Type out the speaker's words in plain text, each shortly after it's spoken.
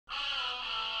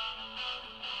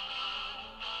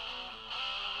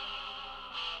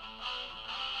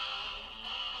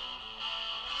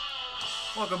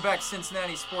Welcome back,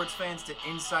 Cincinnati sports fans, to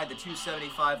Inside the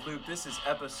 275 Loop. This is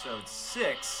episode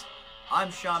 6.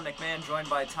 I'm Sean McMahon, joined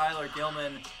by Tyler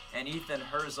Gilman and Ethan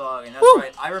Herzog. And that's Woo!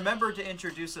 right, I remembered to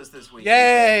introduce us this week.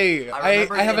 Yay!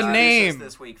 Remembered I have to a introduce name. us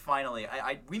this week, finally.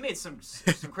 We made some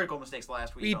critical mistakes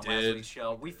last week We on last did. week's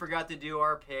show. We forgot to do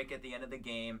our pick at the end of the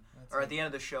game, or at the end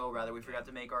of the show, rather. We forgot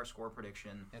to make our score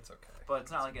prediction. It's okay. But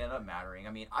it's not like it ended up mattering.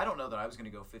 I mean, I don't know that I was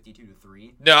going to go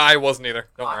 52-3. No, I wasn't either.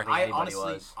 Don't worry.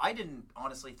 I didn't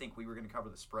honestly think we were going to cover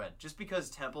the spread, just because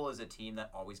Temple is a team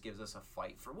that always gives us a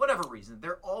fight for whatever reason.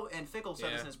 They're all, and Fickle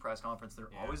said this in his press conference, they're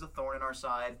always a thorn in our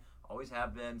side, always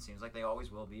have been, seems like they always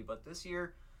will be, but this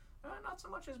year, not so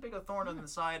much as big a thorn on the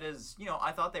side as,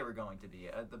 I thought they were going to be.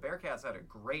 The Bearcats had a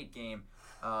great game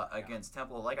against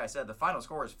Temple. Like I said, the final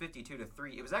score was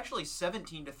 52-3. It was actually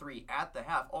 17-3 at the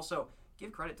half. Also,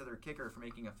 give credit to their kicker for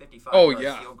making a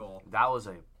 55-yard field goal. That was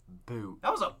a boot.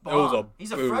 That was a bomb.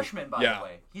 He's a boot. freshman, by the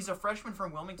way. He's a freshman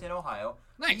from Wilmington, Ohio.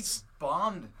 Nice. He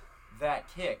bombed that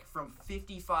kick from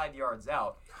 55 yards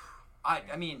out.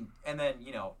 I mean, and then,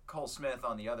 Cole Smith,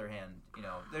 on the other hand,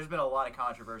 there's been a lot of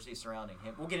controversy surrounding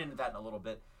him. We'll get into that in a little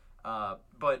bit.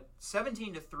 But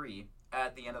 17-3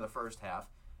 at the end of the first half.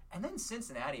 And then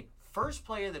Cincinnati, first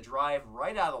play of the drive,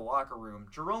 right out of the locker room.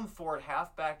 Jerome Ford,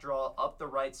 halfback draw, up the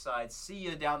right side. See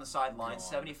you down the sideline,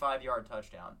 75-yard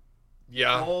touchdown.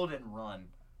 Yeah. Golden run.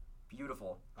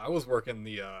 Beautiful. I was working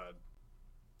the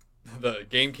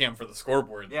game cam for the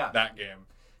scoreboard that game.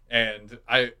 And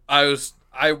I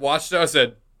watched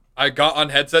it. I got on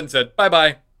headset and said,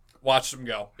 bye-bye. Watched him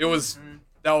go. It was...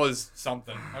 That was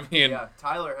something. I mean,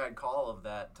 Tyler had call of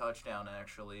that touchdown,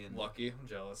 actually. And lucky. I'm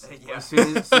jealous. As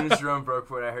soon as Jerome broke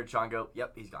for it, I heard Sean go,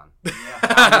 "Yep, he's gone."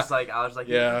 I was like,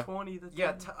 Yeah. 20.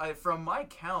 From my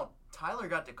count, Tyler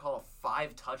got to call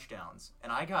 5 touchdowns,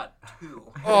 and I got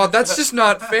 2. Oh, that's just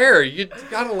not fair. You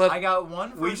gotta let. I got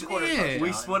one first quarter touchdown.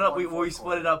 We split up. We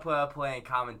split it up playing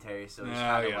commentary, so it's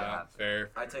kind of what happened.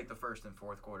 Fair. I take the first and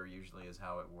fourth quarter usually is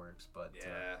how it works, but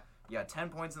 10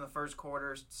 points in the first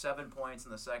quarter, 7 points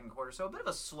in the second quarter. So a bit of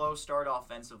a slow start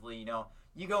offensively.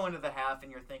 You go into the half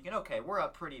and you're thinking, okay, we're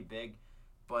up pretty big,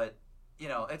 but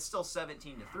it's still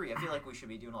 17-3. I feel like we should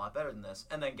be doing a lot better than this.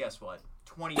 And then guess what?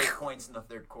 28 points in the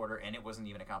third quarter, and it wasn't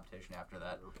even a competition after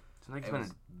that. So I think it's been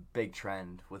a big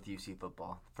trend with UC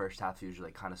football. First half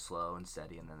usually kind of slow and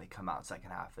steady, and then they come out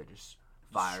second half. They just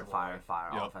fire.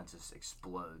 Yep. Offense just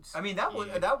explodes. I mean, that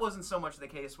wasn't so much the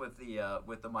case with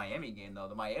the Miami game, though.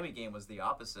 The Miami game was the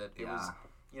opposite. It was,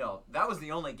 that was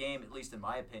the only game, at least in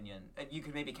my opinion, and you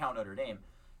could maybe count Notre Dame,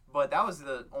 but that was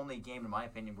the only game, in my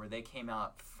opinion, where they came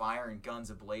out firing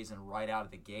guns ablazing right out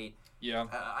of the gate. Yeah.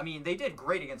 I mean, they did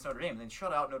great against Notre Dame. They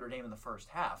shut out Notre Dame in the first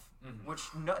half, which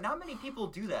not many people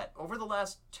do that. Over the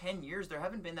last 10 years, there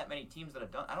haven't been that many teams that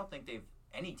have done. I don't think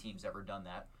any team's ever done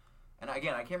that. And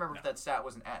again, I can't remember if that stat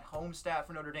was an at-home stat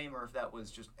for Notre Dame or if that was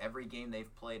just every game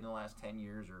they've played in the last 10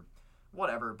 years or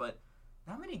whatever. But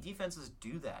not many defenses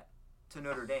do that to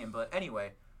Notre Dame. But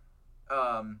anyway,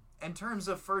 in terms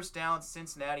of first downs,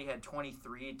 Cincinnati had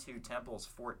 23 to Temple's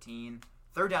 14.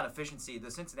 Third down efficiency, the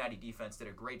Cincinnati defense did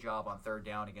a great job on third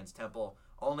down against Temple,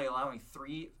 only allowing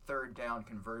 3 third down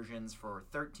conversions for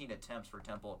 13 attempts for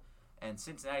Temple. And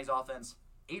Cincinnati's offense,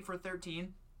 8 for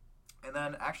 13. And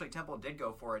then actually Temple did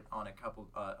go for it on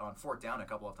on fourth down a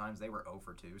couple of times. They were 0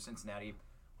 for 2. Cincinnati,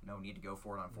 no need to go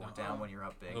for it on fourth down when you're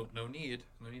up big. No need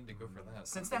to go for that.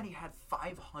 Cincinnati had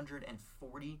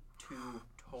 542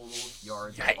 total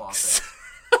yards of Yikes. offense.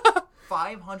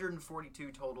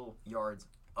 542 total yards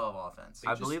of offense.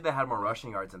 I believe they had more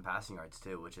rushing yards than passing yards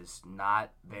too, which is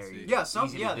not very easy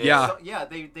to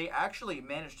do. They actually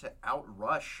managed to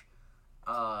outrush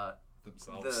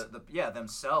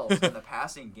themselves. in the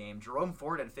passing game. Jerome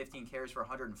Ford had 15 carries for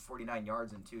 149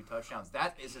 yards and 2 touchdowns.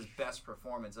 That is his best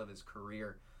performance of his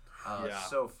career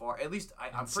so far. At least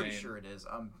I'm pretty sure it is.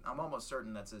 I'm almost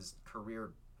certain that's his career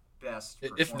best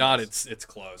performance. If not, it's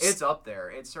close. It's up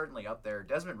there. It's certainly up there.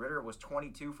 Desmond Ridder was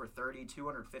 22 for 30,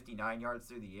 259 yards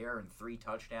through the air and 3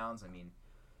 touchdowns. I mean,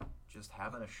 just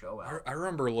having a show out. I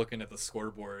remember looking at the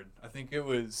scoreboard. I think it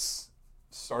was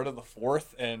start of the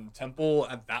fourth, and Temple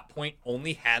at that point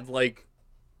only had like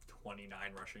 29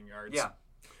 rushing yards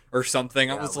or something.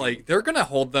 I was like, they're gonna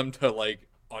hold them to like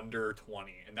under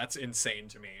 20, and that's insane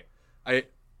to me. I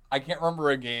can't remember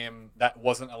a game that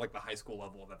wasn't at like the high school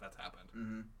level that's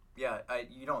happened.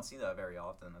 You don't see that very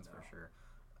often, that's for sure.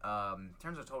 In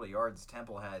terms of total yards,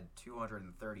 Temple had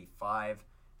 235.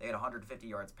 They had 150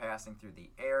 yards passing through the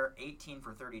air, 18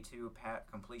 for 32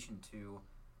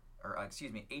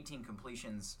 18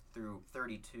 completions through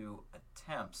 32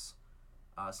 attempts.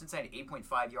 Cincinnati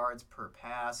 8.5 yards per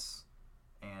pass,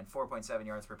 and 4.7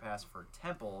 yards per pass for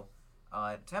Temple.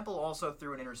 Temple also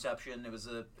threw an interception. It's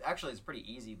a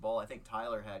pretty easy ball. I think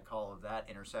Tyler had call of that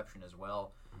interception as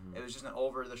well. Mm-hmm. It was just an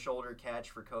over-the-shoulder catch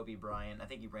for Kobe Bryant. I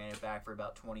think he ran it back for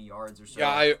about 20 yards or so.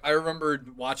 Yeah, I remember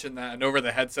watching that, and over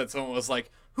the headset, someone was like,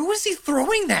 "Who was he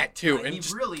throwing that to?" And he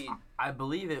really... I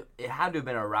believe it had to have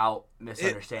been a route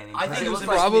misunderstanding. I think it was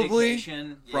probably.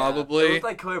 Yeah. Probably. It looked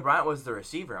like Kobe Bryant was the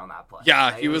receiver on that play.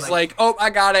 Yeah, he was like, "Oh, I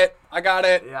got it. Yeah, I got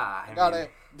it."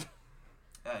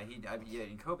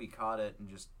 And Kobe caught it and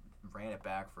just ran it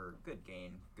back for a good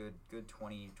gain. Good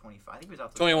 20, 25. I think he was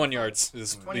out to 21 yards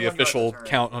is the official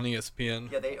count on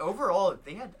ESPN. Yeah, they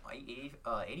had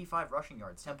 85 rushing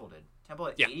yards. Temple did. Temple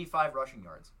had 85 rushing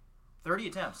yards. 30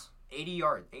 attempts,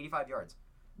 85 yards.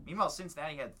 Meanwhile,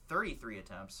 Cincinnati had 33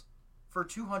 attempts for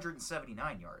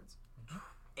 279 yards.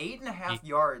 8.5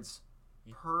 yards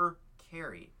per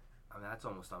carry. I mean, that's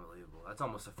almost unbelievable. That's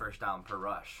almost a first down per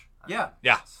rush. Yeah,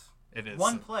 it is.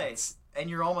 One play, and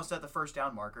you're almost at the first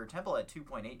down marker. Temple had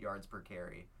 2.8 yards per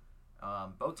carry.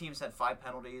 Both teams had 5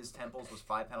 penalties. Temple's was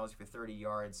 5 penalties for 30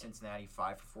 yards. Cincinnati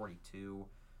 5 for 42.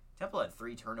 Temple had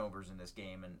 3 turnovers in this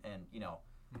game, and you know,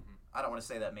 I don't want to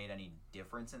say that made any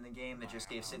difference in the game. It just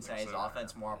gave Cincinnati's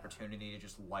offense more opportunity to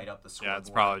just light up the scoreboard. Yeah, it's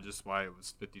probably just why it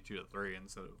was 52-3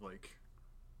 instead of like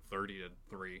 30-3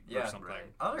 or something. Right.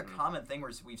 Another common thing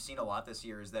we've seen a lot this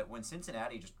year is that when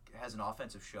Cincinnati just has an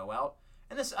offensive show out,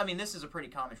 and this is a pretty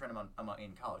common trend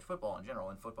in college football in general,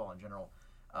 and football in general.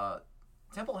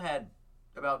 Temple had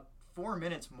about 4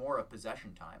 minutes more of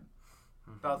possession time,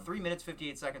 about 3 minutes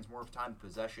 58 seconds more of time of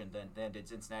possession than did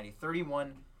Cincinnati.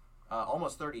 31,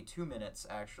 almost 32 minutes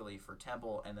actually for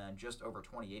Temple, and then just over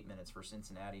 28 minutes for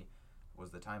Cincinnati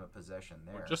was the time of possession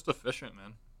there. We're just efficient,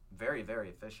 man. Very, very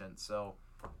efficient. So,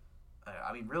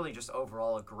 I mean, really just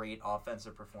overall a great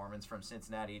offensive performance from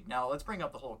Cincinnati. Now, let's bring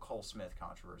up the whole Cole Smith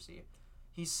controversy.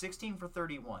 He's 16 for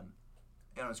 31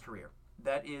 in his career.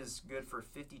 That is good for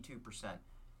 52%.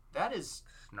 That is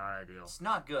not ideal. It's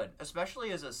not good,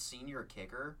 especially as a senior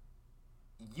kicker.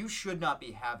 You should not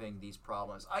be having these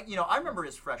problems. I remember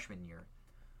his freshman year.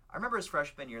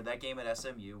 That game at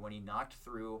SMU when he knocked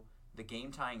through the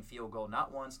game-tying field goal,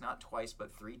 not once, not twice,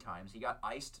 but 3 times. He got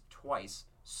iced twice,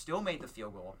 still made the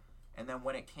field goal, and then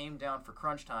when it came down for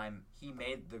crunch time, he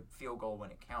made the field goal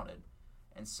when it counted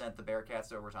and sent the Bearcats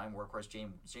to overtime, where, of course,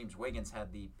 James Wiggins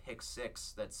had the pick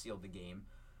 6 that sealed the game.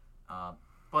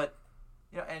 But,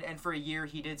 you know, and for a year,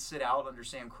 he did sit out under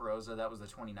Sam Carrozza. That was the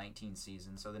 2019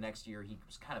 season. So the next year, he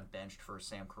was kind of benched for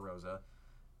Sam Carrozza.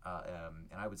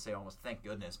 And I would say almost thank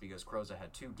goodness, because Carrozza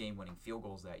had 2 game-winning field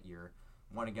goals that year,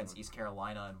 one against East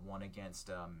Carolina and one against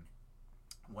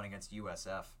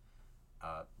USF.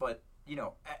 But, you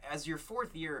know, as your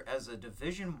 4th year as a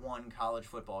Division I college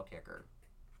football kicker,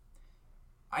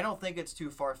 I don't think it's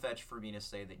too far-fetched for me to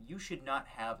say that you should not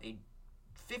have a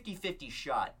 50-50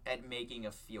 shot at making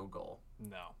a field goal.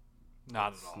 No,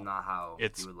 not at all. It's not how you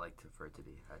would like for it to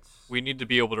be. We need to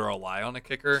be able to rely on a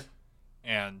kicker,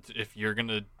 and if you're going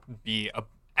to be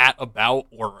at about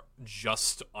or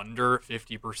just under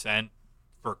 50%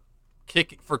 for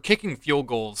kicking field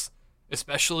goals,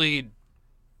 especially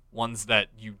ones that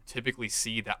you typically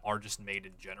see that are just made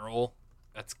in general,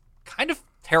 that's kind of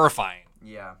terrifying.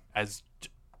 Yeah. As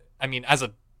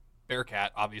a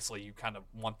Bearcat, obviously you kind of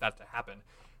want that to happen.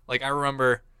 Like, I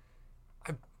remember,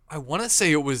 I want to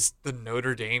say it was the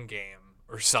Notre Dame game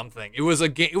or something. It was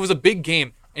a big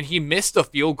game, and he missed a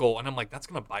field goal, and I'm like, that's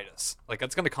gonna bite us. Like,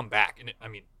 that's gonna come back. And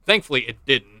thankfully it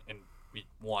didn't, and we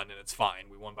won, and it's fine.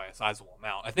 We won by a sizable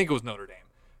amount. I think it was Notre Dame,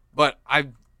 but I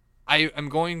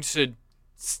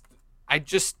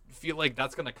just feel like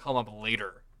that's gonna come up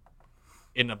later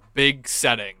in a big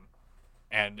setting.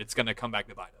 And it's going to come back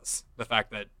to bite us. The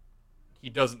fact that he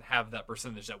doesn't have that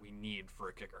percentage that we need for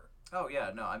a kicker. Oh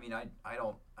yeah, no, I mean I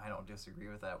don't disagree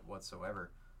with that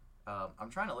whatsoever. I'm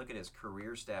trying to look at his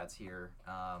career stats here.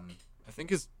 I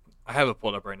think I have it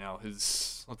pulled up right now.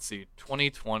 Let's see,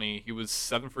 2020, he was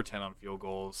 7 for 10 on field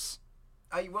goals.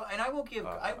 I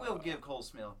will give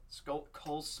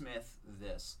Cole Smith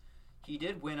this. He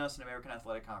did win us an American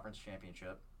Athletic Conference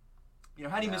championship. You know,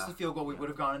 had he missed the field goal, we would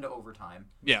have gone into overtime.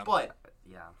 Yeah. But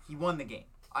he won the game.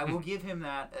 I will give him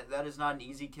that. That is not an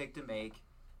easy kick to make,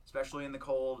 especially in the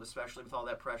cold, especially with all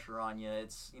that pressure on you.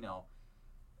 It's, you know,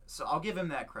 so I'll give him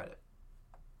that credit.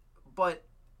 But,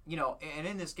 you know, and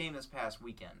in this game this past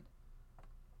weekend,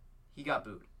 he got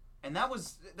booed. And that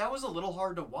was a little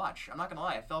hard to watch. I'm not going to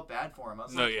lie. I felt bad for him. I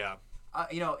was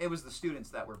you know, it was the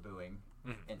students that were booing.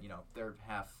 And, you know, they're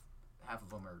half of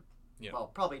them are Yeah.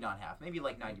 Well, probably not half. Maybe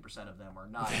like 90% of them are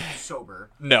not sober.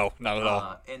 No, not at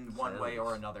all. In one way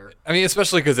or another. I mean,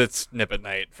 especially because it's nip at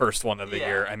night, first one of the Yeah.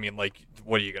 year. I mean, like,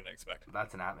 what are you going to expect?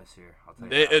 That's an atmosphere. I'll tell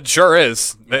you. It sure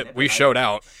is. Yeah, We showed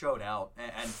out. Showed out,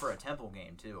 and for a Temple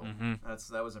game too.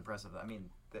 Mm-hmm. That was impressive. I mean,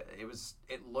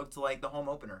 it looked like the home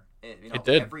opener. It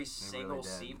did. Every single really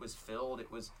did. seat was filled.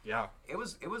 It was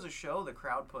a show the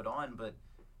crowd put on, but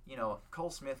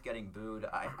Cole Smith getting booed.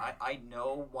 I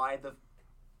know why the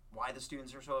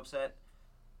students are so upset,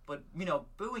 but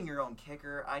booing your own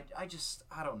kicker, I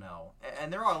don't know.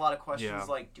 And there are a lot of questions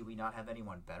like, do we not have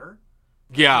anyone better?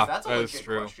 Yeah, that's a that legit is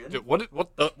true. question. Dude,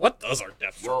 what does our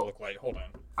depth chart look like? Hold on.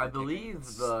 I believe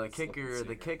the kicker,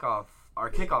 our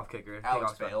kickoff kicker,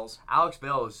 Alex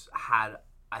Bales had,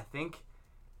 I think,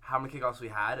 how many kickoffs we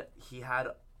had? He had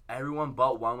everyone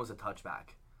but one was a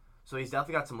touchback, so he's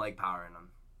definitely got some leg power in him.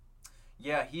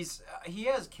 Yeah, he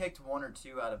has kicked one or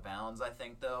two out of bounds, I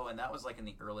think, though, and that was like in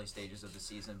the early stages of the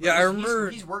season. But Yeah, I remember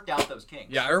he's worked out those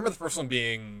kinks. Yeah, I remember the first one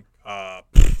being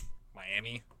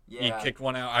Miami. Yeah. He kicked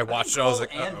one out. I watched it. I was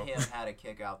like, and him had a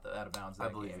kick out of bounds. That I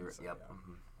believe game. you're. So, Yep. yeah.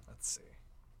 Mm-hmm. Let's see.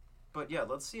 But yeah,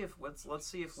 let's see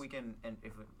if we can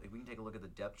if we can take a look at the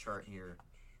depth chart here.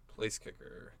 Place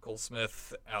kicker: Cole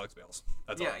Smith, Alex Bales.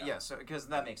 That's yeah, all I got. yeah. So because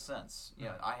that makes sense.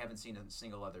 Yeah, I haven't seen a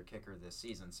single other kicker this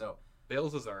season. So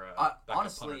Bales is our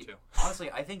honestly, too.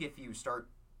 I think if you start,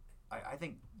 I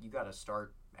think you got to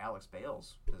start Alex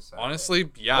Bales this Saturday. Honestly,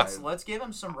 yeah. Let's give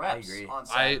him some reps agree. on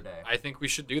Saturday. I think we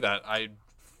should do that. I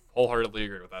wholeheartedly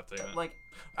agree with that statement. Like,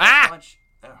 Ah!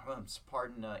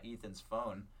 Pardon Ethan's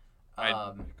phone.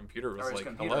 My computer was or his like,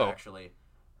 computer, hello. actually.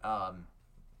 My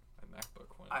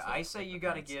MacBook went. I say you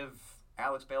got to give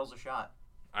Alex Bales a shot.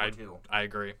 Or two. I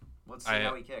agree. Let's see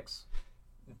how he kicks.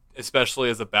 Especially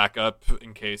as a backup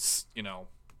in case,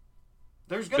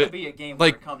 There's going to be a game where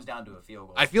it comes down to a field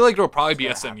goal. I feel like it'll probably be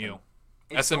It's SMU.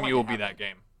 gonna SMU will be that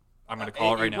game. I'm going to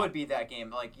call it right now. It would be that game.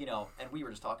 Like, and we were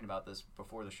just talking about this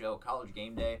before the show. College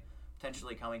game day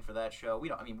potentially coming for that show. We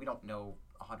don't know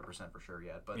 100% for sure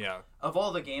yet, but of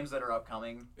all the games that are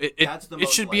upcoming, that's the most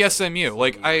it should be SMU.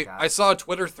 Like I saw a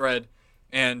Twitter thread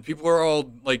and people are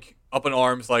all like up in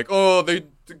arms like, "Oh, they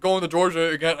going to Georgia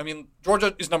again." I mean,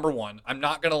 Georgia is number 1. I'm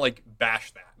not going to like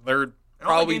bash that. They're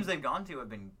probably all the games they've gone to have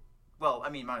been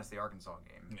minus the Arkansas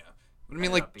game. Yeah. But I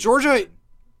mean, like Georgia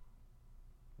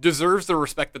deserves the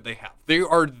respect that they have. They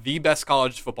are the best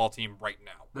college football team right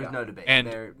now. There's no debate. And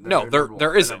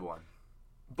there isn't.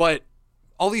 But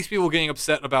all these people getting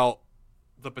upset about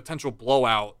the potential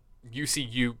blowout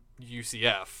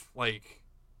UCF, like,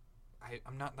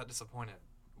 I'm not that disappointed.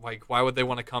 Like, why would they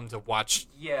want to come to watch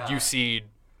UC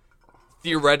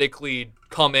theoretically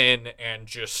come in and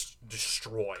just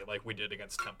destroy like we did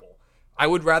against Temple? I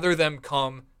would rather them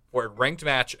come for a ranked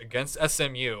match against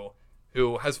SMU,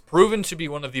 who has proven to be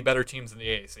one of the better teams in the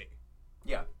AAC.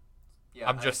 Yeah.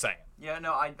 I'm just saying. Yeah,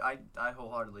 no, I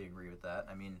wholeheartely agree with that.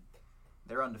 I mean,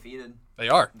 they're undefeated. They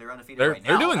are. They're undefeated right now.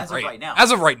 They're doing great.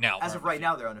 As of right now. As of right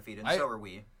now, they're undefeated. And so are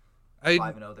we.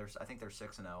 5-0. I think they're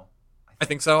 6-0. I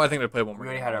think so. I think they play one more. We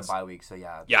already had our bye week, so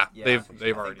yeah. Yeah, they've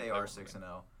I already. Think they are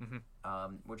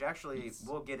 6-0. Which actually,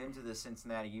 we'll get into the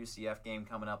Cincinnati UCF game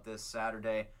coming up this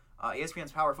Saturday.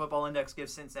 ESPN's Power Football Index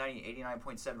gives Cincinnati an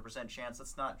 89.7% chance.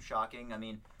 That's not shocking. I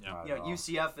mean,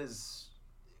 UCF is.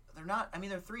 They're not. I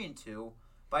mean, they're 3-2.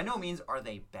 By no means are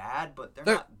they bad, but they're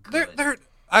not good.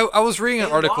 I was reading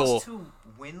an article. They lost to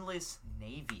winless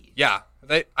Navy. Yeah,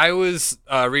 I was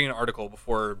reading an article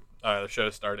before the show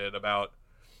started about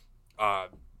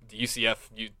the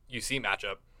UCF UC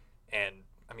matchup, and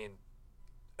I mean,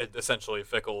 essentially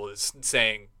Fickle is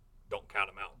saying don't count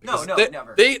them out. No,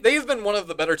 never. They've been one of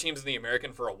the better teams in the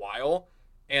American for a while,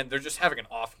 and they're just having an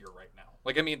off year right now.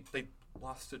 Like, I mean, they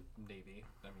lost to Navy.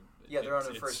 I mean, yeah, they're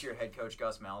under first-year head coach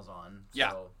Gus Malzahn. So.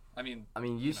 Yeah, I mean,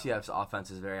 UCF's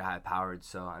offense is very high-powered,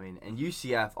 so I mean, and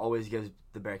UCF always gives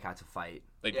the Bearcats a fight.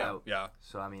 They do, yeah.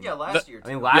 So I mean, last year. I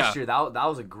mean, last year that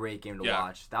was a great game to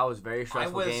watch. That was a very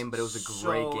stressful game, but it was a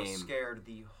great game. I was so scared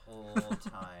the whole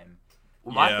time.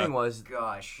 Well, my thing was,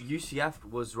 gosh, UCF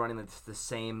was running the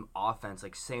same offense,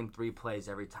 like same 3 plays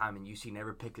every time, and UC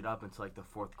never picked it up until like the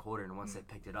fourth quarter. And once they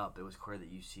picked it up, it was clear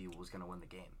that UC was going to win the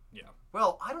game. Yeah.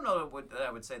 Well, I don't know that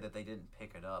I would say that they didn't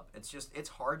pick it up. It's just it's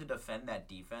hard to defend that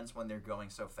defense when they're going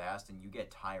so fast and you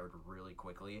get tired really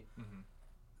quickly. Mm-hmm.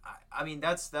 I mean,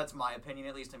 that's my opinion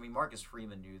at least. I mean, Marcus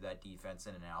Freeman knew that defense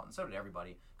in and out, and so did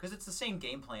everybody, because it's the same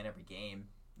game plan every game.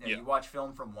 You watch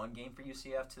film from one game for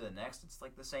UCF to the next, it's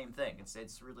like the same thing. It's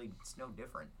no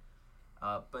different.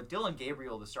 But Dylan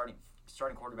Gabriel, the starting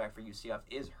quarterback for UCF,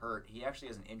 is hurt. He actually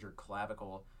has an injured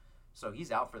clavicle, so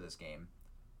he's out for this game.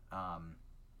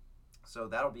 So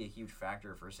that'll be a huge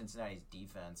factor for Cincinnati's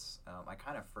defense. I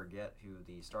kind of forget who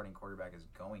the starting quarterback is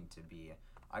going to be.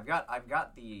 I've got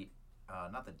the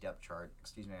not the depth chart.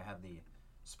 Excuse me. I have the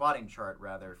spotting chart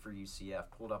rather for UCF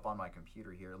pulled up on my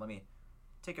computer here. Let me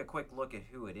take a quick look at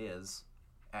who it is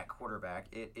at quarterback.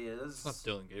 It is. It's not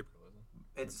Dylan Gabriel, is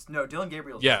it? It's no Dylan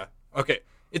Gabriel. Yeah. Okay.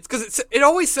 It's because it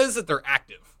always says that they're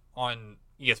active on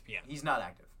ESPN. He's not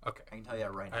active. Okay. I can tell you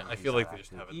that right now. I feel like they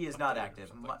just have it. He is not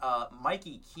active.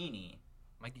 Mikey Keeney.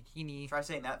 Mikey Keeney. Try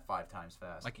saying that 5 times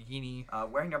fast. Mikey Keeney.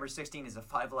 Wearing number 16 is a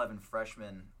 5'11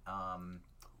 freshman.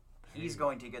 He's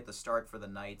going to get the start for the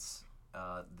Knights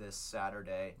this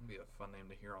Saturday. It'd be a fun name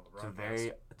to hear on the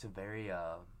broadcast. It's a very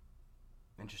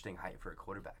interesting height for a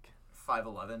quarterback.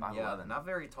 5'11. Yeah, not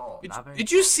very tall.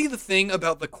 Did you see the thing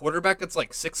about the quarterback that's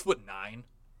like 6'9"?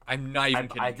 I'm not even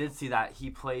kidding. I did see that. He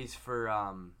plays for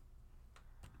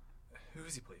who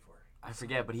does he play for? I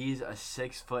forget, but he's a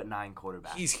 6'9"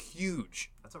 quarterback. He's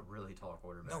huge. That's a really tall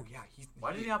quarterback. No, yeah.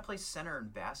 Why did he not play center in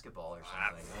basketball or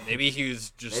something? Maybe he was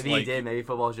just maybe he did. Maybe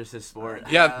football is just his sport.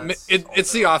 Yeah,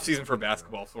 it's the off season for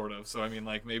basketball, sort of. So I mean,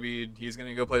 like maybe he's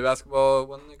gonna go play basketball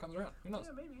when it comes around. Who knows?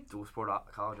 Yeah, maybe. Dual sport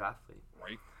college athlete.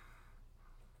 Right.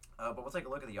 But we'll take a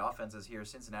look at the offenses here.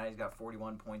 Cincinnati's got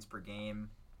 41 points per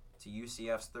game to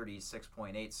UCF's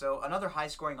 36.8. So another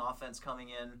high-scoring offense coming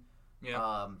in.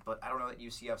 Yeah. But I don't know that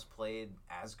UCF's played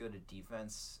as good a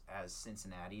defense as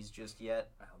Cincinnati's just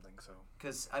yet. I don't think so.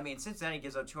 Because, I mean, Cincinnati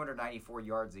gives up 294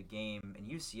 yards a game, and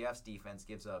UCF's defense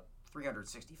gives up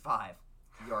 365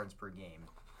 yards per game.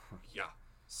 Yeah.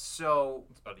 So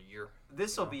it's about a year.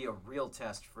 This will be a real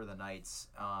test for the Knights.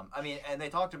 I mean, and they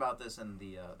talked about this in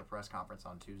the press conference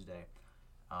on Tuesday,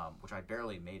 which I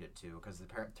barely made it to because it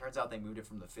turns out they moved it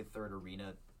from the Fifth Third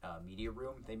Arena media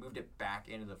room. They moved it back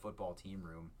into the football team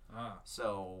room.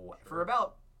 So for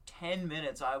about 10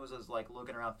 minutes, I was just like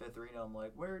looking around Fifth Arena. I'm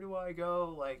like, where do I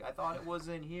go? Like, I thought it was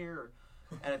in here.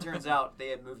 And it turns out they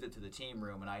had moved it to the team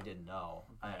room, and I didn't know.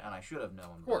 And I should have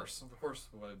known. Of course.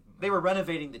 They were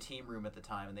renovating the team room at the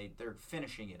time, and they're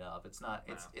finishing it up. It's not.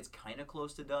 It's kind of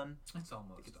close to done. It's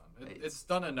almost done. It's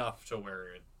done enough to where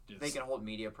it is. They can hold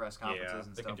media press conferences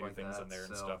and stuff like that. They can do things in there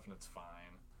and stuff, and it's fine.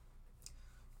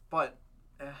 But,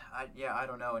 I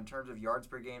don't know. In terms of yards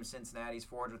per game, Cincinnati's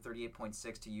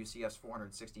 438.6 to UCF's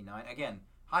 469. Again,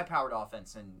 high-powered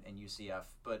offense in UCF,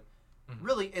 but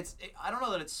really, I don't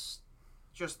know that it's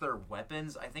just their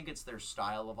weapons. I think it's their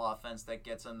style of offense that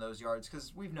gets them those yards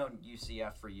because we've known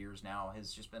UCF for years now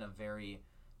has just been a very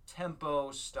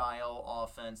tempo style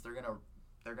offense. They're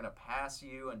gonna pass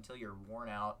you until you're worn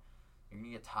out. You're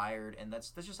gonna get tired, and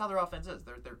that's just how their offense is.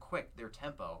 They're quick, they're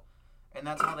tempo, and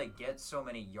that's how they get so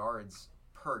many yards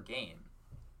per game.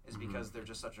 Is because they're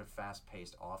just such a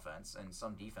fast-paced offense, and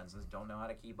some defenses don't know how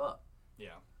to keep up.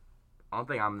 Yeah. One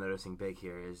thing I'm noticing big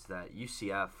here is that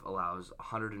UCF allows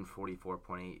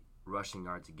 144.8 rushing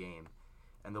yards a game.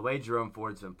 And the way Jerome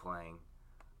Ford's been playing,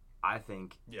 I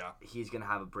think he's going to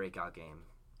have a breakout game.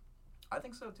 I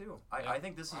think so, too. I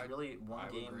think this is really one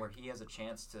game where he has a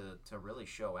chance to really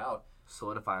show out.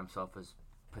 Solidify himself as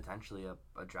potentially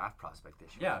a draft prospect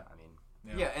this year. Yeah. I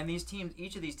mean, and these teams,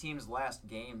 each of these teams' last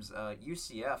games,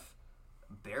 UCF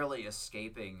barely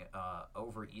escaping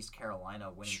over East Carolina,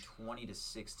 winning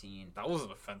 20-16. That was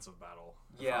an offensive battle.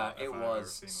 Yeah, it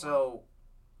was. So,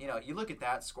 you look at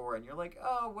that score and you're like,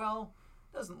 oh well,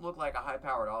 doesn't look like a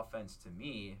high-powered offense to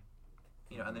me.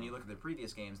 And then you look at the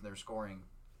previous games and they're scoring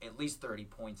at least 30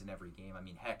 points in every game. I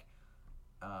mean, heck,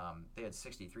 they had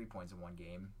 63 points in one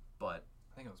game, but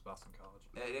I think it was Boston College.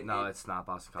 It's not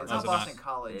Boston College. It's not Boston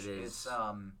College. It is. It's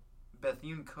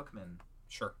Bethune-Cookman.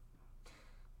 Sure.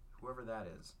 Whoever that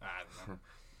is. I don't know.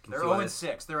 They're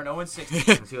 0-6. They're an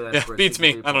 0-6 team. Beats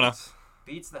me. I don't know.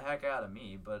 Beats the heck out of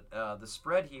me. But the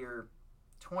spread here,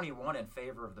 21 in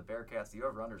favor of the Bearcats. The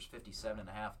over-under is 57.5.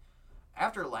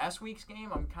 After last week's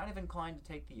game, I'm kind of inclined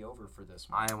to take the over for this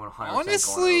one. I am 100%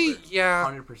 honestly, going over. yeah.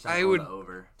 100% I going would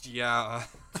over. Yeah.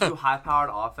 Two high-powered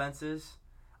offenses.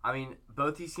 I mean,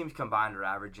 both these teams combined are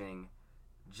averaging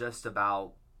just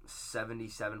about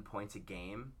 77 points a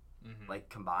game. Like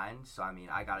combined, so I mean,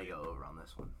 I gotta go over on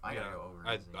this one. I gotta go over.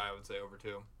 I would say over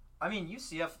too. I mean,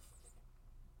 UCF.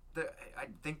 I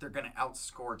think they're gonna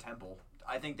outscore Temple.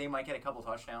 I think they might get a couple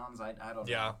touchdowns. I don't know.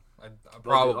 Yeah,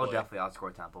 probably. They'll definitely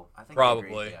outscore Temple. I think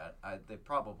probably. They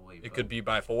probably. It could be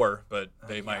by 4, but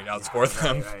they might outscore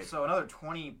them. Right. So another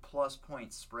 20+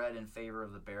 point spread in favor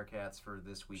of the Bearcats for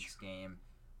this week's game.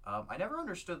 I never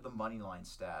understood the money line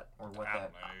stat or what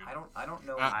that. I don't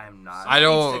know. I am not. I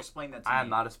don't. Explain that to I me. am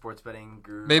not a sports betting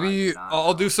guru. Maybe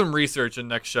I'll do some research in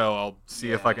next show. I'll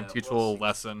see if I can teach a little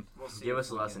lesson. We'll see Give us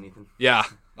a lesson, Ethan. Yeah.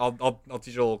 I'll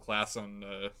teach you a little class on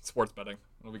sports betting.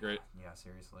 It'll be great. Yeah,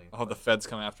 seriously. I'll have the feds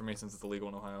come after me since it's illegal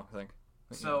in Ohio, I think.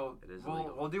 So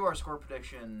we'll do our score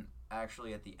prediction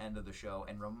actually at the end of the show,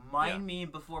 and remind me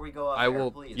before we go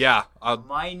up please. Yeah.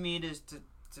 Remind me to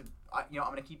I'm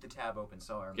gonna keep the tab open.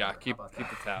 So I remember. Yeah, keep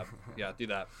the tab. Yeah, do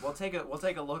that. We'll take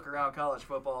a look around college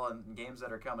football and games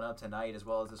that are coming up tonight, as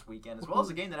well as this weekend, as well as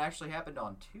a game that actually happened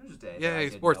on Tuesday. Yeah, that I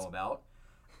sports. didn't know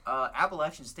about.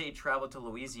 Appalachian State traveled to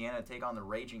Louisiana to take on the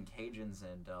Raging Cajuns,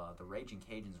 and the Raging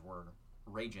Cajuns were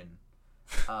raging.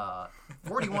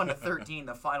 41-13,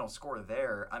 the final score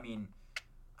there. I mean,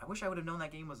 I wish I would have known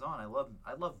that game was on.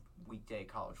 I love weekday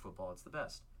college football. It's the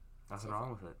best. Nothing wrong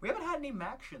with it. We haven't had any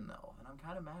Maction though, and I'm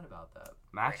kind of mad about that.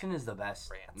 Maction is the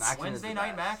best. Wednesday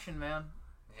night Maction, man.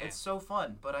 Yeah. It's so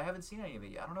fun, but I haven't seen any of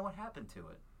it yet. I don't know what happened to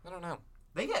it. I don't know.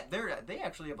 They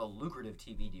actually have a lucrative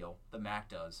TV deal. The MAC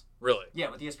does. Really?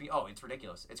 Yeah, with ESPN. Oh, it's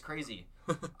ridiculous. It's crazy.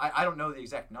 I don't know the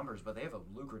exact numbers, but they have a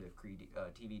lucrative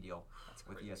TV deal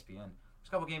with ESPN. There's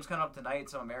a couple games coming up tonight.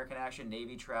 Some American action.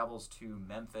 Navy travels to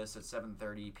Memphis at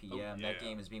 7:30 p.m. Oh, yeah. That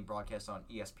game is being broadcast on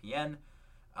ESPN.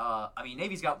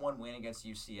 Navy's got one win against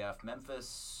UCF.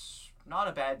 Memphis, not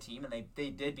a bad team, and they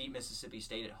did beat Mississippi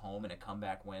State at home in a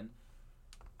comeback win.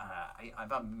 If I'm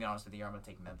going to be honest with you, I'm going to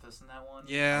take Memphis in that one.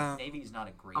 Yeah. Navy's not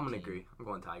a great I'm going team. to agree. I'm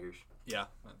going Tigers. Yeah,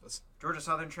 Memphis. Georgia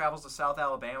Southern travels to South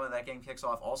Alabama. That game kicks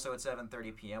off also at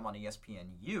 7:30 p.m. on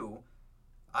ESPNU.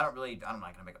 I'm not going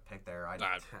to make a pick there.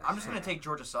 I'm just going to take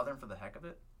Georgia Southern for the heck of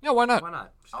it. Yeah, why not? Why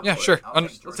not? Yeah, sure.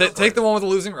 Take the one with the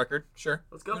losing record. Sure.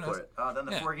 Let's go for it. Then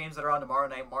the four games that are on tomorrow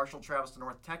night. Marshall travels to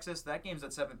North Texas. That game's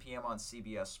at 7 p.m. on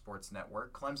CBS Sports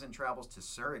Network. Clemson travels to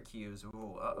Syracuse.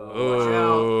 Ooh,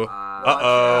 uh-oh. Watch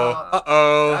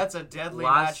out. That's a deadly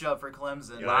matchup for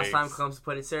Clemson. Last time Clemson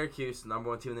played at Syracuse, number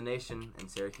 1 team in the nation, and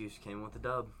Syracuse came with the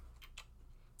dub.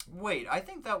 Wait, I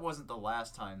think that wasn't the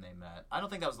last time they met. I don't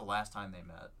think that was the last time they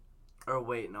met. Or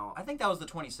wait, no. I think that was the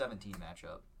 2017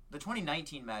 matchup. The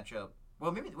 2019 matchup.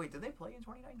 Well, maybe. Wait, did they play in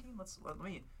 2019? Let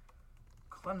me.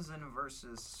 Clemson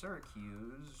versus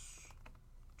Syracuse.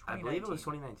 I believe it was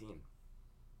 2019.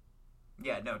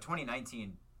 Yeah, no,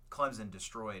 2019. Clemson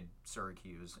destroyed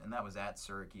Syracuse, and that was at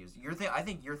Syracuse. I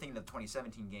think you're thinking of the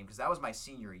 2017 game because that was my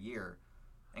senior year,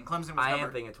 and Clemson was. I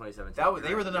am thinking of 2017.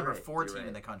 They were the number 4 team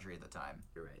in the country at the time.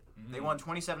 You're right. Mm-hmm. They won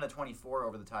 27-24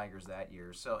 over the Tigers that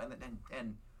year. So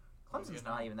and Clemson's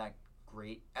not even that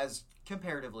great as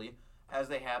comparatively as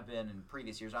they have been in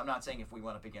previous years. I'm not saying if we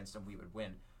went up against them we would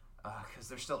win because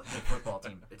they're still a good football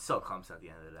team. It's still Clemson at the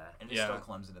end of the day. And it's still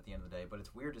Clemson at the end of the day, but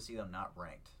it's weird to see them not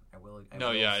ranked.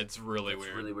 It's really weird.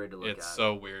 It's really weird to look at. It's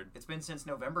so weird. It's been since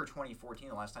November 2014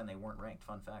 the last time they weren't ranked.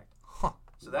 Fun fact. Huh.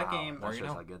 So that game shows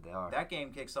how good they are. That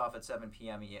game kicks off at 7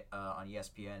 p.m. On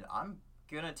ESPN. I'm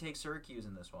going to take Syracuse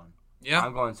in this one. Yeah.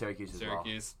 I'm going Syracuse as well.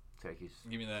 Syracuse.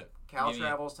 Give me that. Cal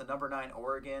travels to number 9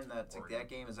 Oregon. That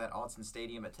game is at Autzen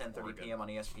Stadium at 10:30 p.m. on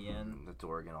ESPN. That's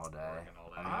Oregon all day.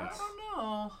 I don't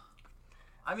know.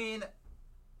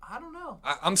 I don't know.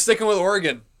 I'm sticking with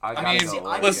Oregon.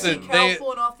 Listen, Cal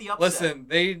pulling off the upset.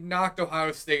 They knocked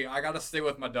Ohio State. I gotta stay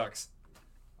with my Ducks.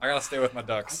 I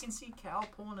can see Cal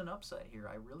pulling an upset here.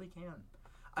 I really can.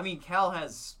 Cal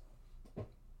has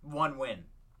one win.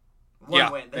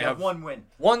 One win. They have one win.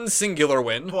 One singular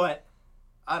win. But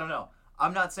I don't know.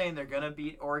 I'm not saying they're gonna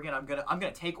beat Oregon. I'm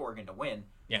gonna take Oregon to win.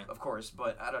 Yeah. Of course,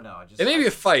 but I don't know. It may be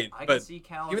a fight, I but can see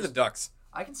Cal give me the Ducks.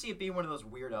 I can see it being one of those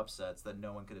weird upsets that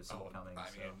no one could have seen coming.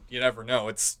 You never know.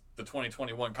 It's the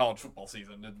 2021 college football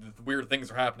season. The weird things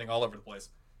are happening all over the place.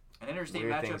 An interstate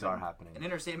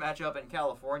matchup in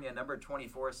California. Number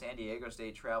 24, San Diego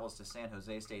State travels to San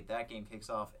Jose State. That game kicks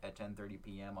off at 10:30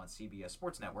 p.m. on CBS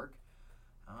Sports Network.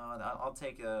 I'll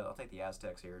take the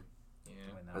Aztecs here. Yeah,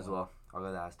 as well. I'll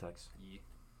go the Aztecs. Yeah.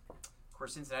 Of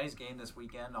course, Cincinnati's game this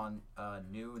weekend on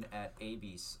noon at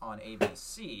ABC.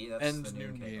 That's the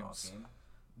noon kickoff game.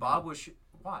 Bob was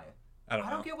why? I don't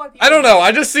know. Get why people. I don't know.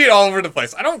 I just see it all over the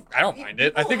place. I don't mind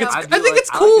it. I think it's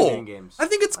cool. I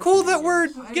think it's cool that we're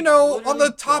on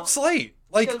the top slate.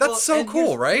 That's so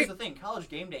cool, right? Here's the thing: College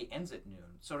game day ends at noon.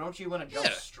 So don't you want to jump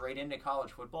straight into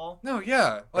college football? No,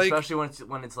 yeah. Especially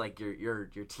when it's like your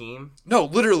team. No,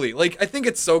 literally. I think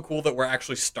it's so cool that we're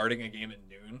actually starting a game at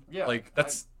noon. Yeah.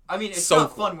 That's it's so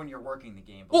not cool. fun when you're working the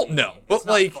game. Well, no. But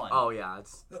fun. Oh yeah,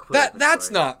 it's that's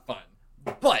not fun.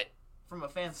 But from a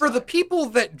fan for side. the people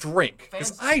that drink,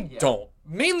 because I don't,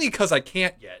 mainly because I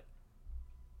can't yet.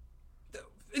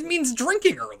 It means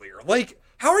drinking earlier.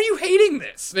 How are you hating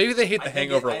this? Maybe they hate the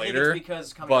hangover later. I think it's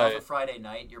because coming off a Friday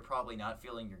night, you're probably not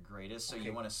feeling your greatest, so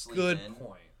you want to sleep in.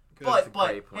 Point. But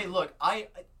hey, look, I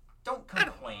don't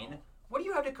complain, What do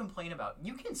you have to complain about?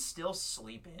 You can still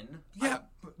sleep in. Yeah,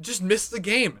 just miss the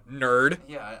game, nerd.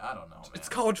 Yeah, I don't know, man. It's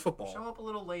college football. Show up a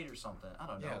little late or something. I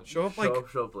don't know. Yeah, show up late.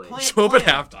 Show up at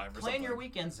halftime or plan something. your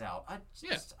weekends out.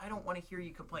 I don't want to hear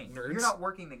you complain. Nerds. You're not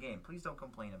working the game. Please don't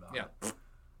complain about it.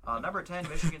 Number 10,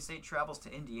 Michigan State travels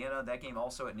to Indiana. That game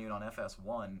also at noon on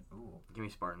FS1. Ooh. Give me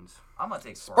Spartans. I'm going to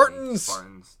take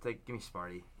Spartans. Give me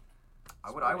Sparty.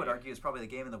 I would argue it's probably the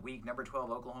game of the week. Number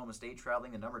 12, Oklahoma State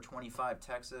traveling to number 25,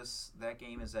 Texas. That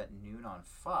game is at noon on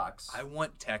Fox. I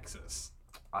want Texas.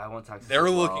 I want Texas. They're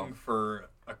looking for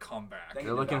a comeback.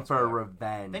 They're looking for a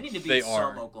revenge. They need to beat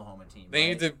some Oklahoma team. They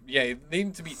need to. Yeah, they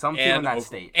need to beat some team in that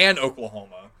state and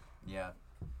Oklahoma. Yeah.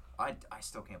 I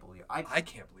still can't believe it. I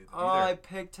can't believe it either. I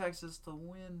picked Texas to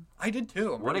win. I did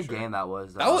too. What a game that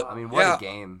was, though. What a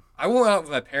game. I went out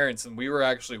with my parents, and we were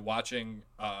actually watching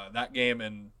that game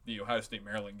and the Ohio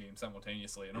State-Maryland game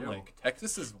simultaneously. And I'm like,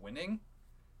 Texas is winning?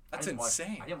 That's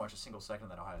insane. I didn't watch a single second of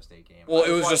that Ohio State game. Well,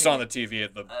 it was just on the TV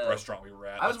at the restaurant we were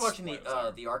at. I was watching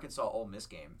the Arkansas-Ole Miss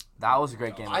game. That was a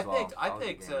great game as well. I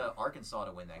picked Arkansas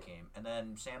to win that game. And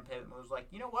then Sam Pittman was like,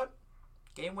 you know what?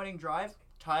 Game-winning drive,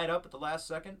 tie it up at the last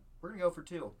second. We're going to go for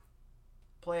 2.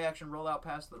 Play action, roll out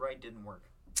pass to the right, didn't work.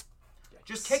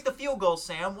 Just kick the field goal,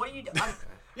 Sam. What are you doing?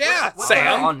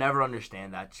 Sam. I'll never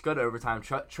understand that. Just go to overtime.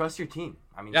 Trust your team.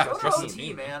 I mean, trust your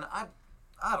team, man. I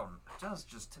don't.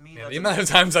 Just to me, the amount of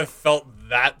times I've felt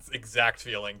that exact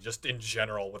feeling, just in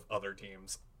general with other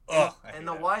teams. Ugh. In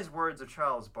the wise words of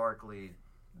Charles Barkley,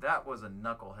 that was a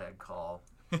knucklehead call.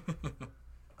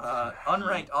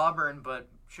 Unranked Auburn, but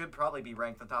should probably be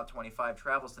ranked in the top 25.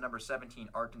 Travels to number 17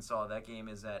 Arkansas. That game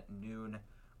is at noon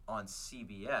on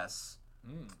CBS.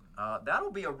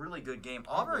 That'll be a really good game.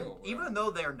 Auburn, even though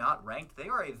they're not ranked, they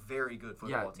are a very good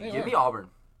football team. Give me Auburn.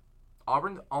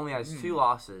 Auburn only has 2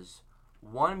 losses.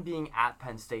 One being at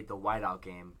Penn State, the whiteout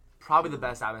game. Probably the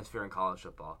best atmosphere in college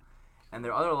football. And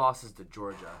their other losses to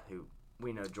Georgia, who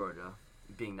we know Georgia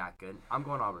being that good. I'm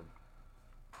going Auburn.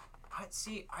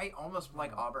 I almost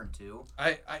like Auburn too.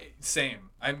 Same.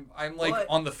 I'm like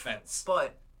on the fence.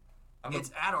 But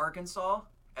it's at Arkansas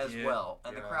as well,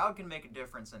 and the crowd can make a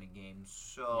difference in a game.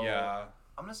 So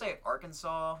I'm gonna say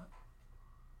Arkansas.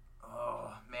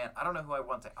 Oh man, I don't know who I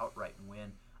want to outright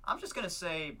win. I'm just gonna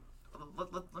say.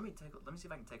 Let me see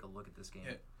if I can take a look at this game.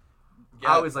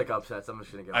 I always like upsets. I'm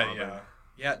just gonna go Auburn.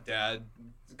 Yeah, Dad.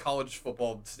 College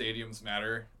football stadiums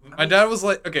matter. My dad was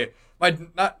like, okay,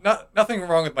 nothing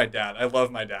wrong with my dad. I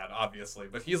love my dad, obviously,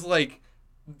 but he's like,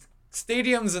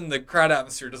 stadiums and the crowd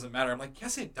atmosphere doesn't matter. I'm like,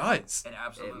 yes, it does. It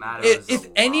absolutely matters. If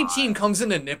any team comes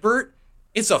into Nippert,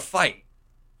 it's a fight.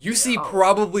 UC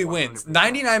probably wins.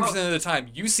 99% of the time,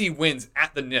 UC wins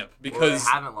at the Nip because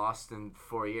they haven't lost in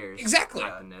 4 years. Exactly.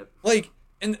 At the Nip. Like,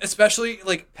 and especially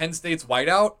like Penn State's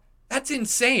whiteout, that's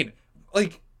insane.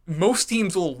 Like, most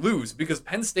teams will lose because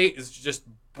Penn State just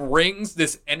brings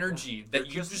this energy that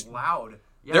they're just loud.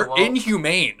 Yeah, they're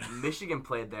inhumane. Michigan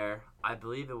played there, I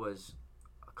believe it was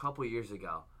a couple years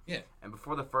ago. Yeah. And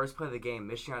before the first play of the game,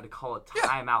 Michigan had to call a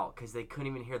timeout because they couldn't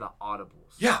even hear the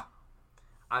audibles. Yeah.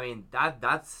 I mean,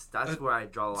 that's where I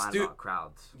draw the line about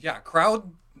crowds. Yeah,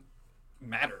 crowd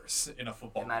matters in a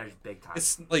football game. It matters big time.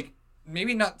 It's like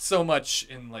maybe not so much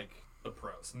in like the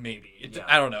pros. Maybe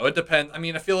I don't know. It depends. I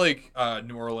mean, I feel like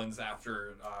New Orleans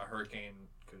after Hurricane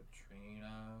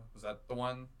Katrina, was that the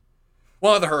one?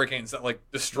 One of the hurricanes that like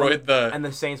destroyed and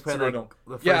the Saints played the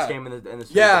first game in the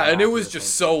and it was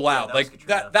just so loud. Yeah, like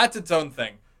that's its own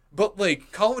thing. But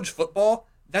like college football,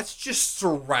 that's just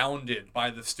surrounded by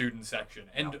the student section,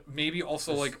 and maybe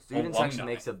also like student alumni. section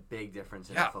makes a big difference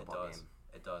in a football game.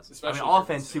 It does. Especially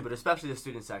offense too, but especially the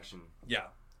student section. Yeah.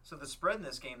 So the spread in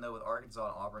this game, though, with Arkansas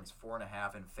and Auburn's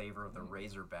 4.5 in favor of the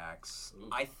Razorbacks. Ooh.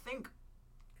 I think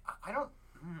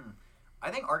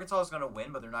Arkansas is going to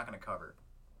win, but they're not going to cover.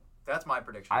 That's my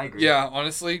prediction. I agree. Yeah,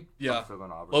 honestly, yeah.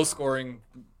 Auburn, low scoring,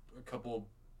 a couple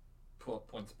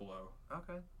points below.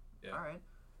 Okay. Yeah. All right.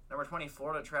 Number 20,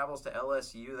 Florida travels to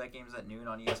LSU. That game's at noon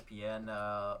on ESPN.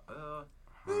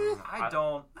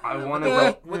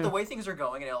 With the way things are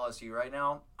going at LSU right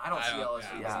now, I don't see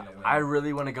LSU losing to win. I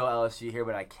really want to go LSU here,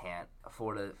 but I can't.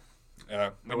 Florida.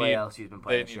 The way LSU's been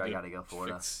playing this year, I got to go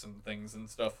Florida. Fix some things and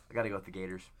stuff. I got to go with the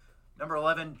Gators. Number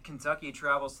 11, Kentucky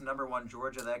travels to number 1,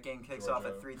 Georgia. That game kicks off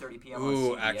at 3:30 p.m. on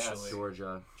CBS. Actually.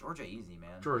 Georgia easy,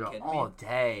 man. Georgia all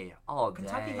day.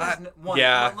 Kentucky has one.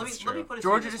 Yeah, let me put it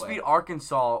Georgia just beat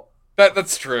Arkansas.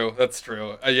 That's true. Just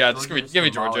give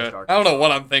me Georgia. I don't know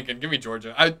what I'm thinking. Give me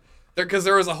Georgia. Because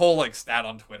there was a whole like stat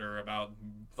on Twitter about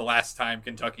the last time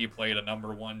Kentucky played a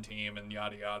number 1 team and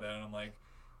yada yada, and I'm like,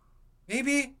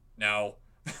 maybe no.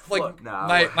 like Look,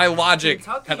 my logic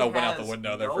Kentucky kind of went out the has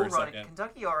window there no for a second.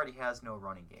 Kentucky already has no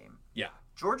running game. Yeah.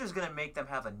 Georgia's going to make them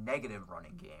have a negative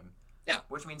running game. Yeah.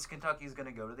 Which means Kentucky's going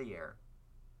to go to the air.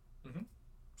 Mm-hmm.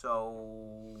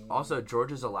 So. Also,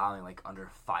 Georgia's allowing like under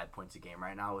 5 points a game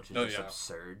right now, which is just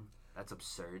absurd. That's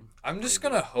absurd. I'm just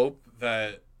gonna hope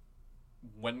that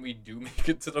when we do make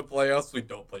it to the playoffs, we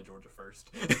don't play Georgia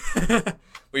first.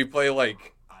 We play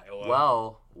like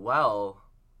Iowa. Well.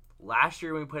 Last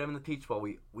year when we played them in the Peach Bowl,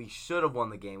 we should have won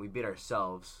the game. We beat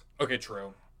ourselves. Okay,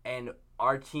 true. And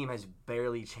our team has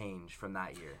barely changed from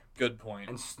that year. Good point.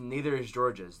 And neither is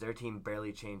Georgia's. Their team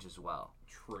barely changed as well.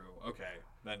 True. Okay,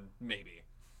 then maybe.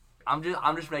 I'm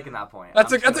just making that point.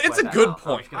 It's a good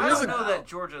point. I don't know that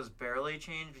Georgia's barely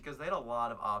changed because they had a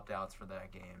lot of opt-outs for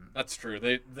that game. That's true.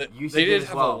 They UC did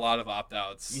have a lot of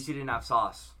opt-outs. UC didn't have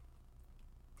Sauce.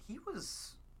 He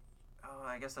was. Oh,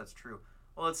 I guess that's true.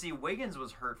 Well, let's see. Wiggins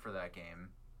was hurt for that game.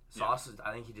 Sauce,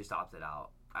 I think he just opted out.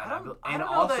 And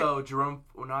also Jerome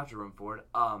Ford.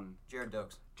 Jared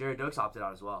Dokes. Jared Dokes opted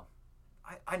out as well.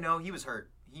 I know he was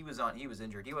hurt. He was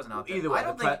injured. He wasn't opted. Either way, I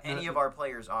don't think any of our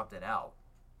players opted out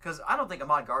because I don't think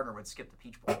Ahmad Gardner would skip the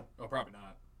Peach Bowl. Oh, probably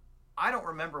not. I don't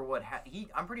remember what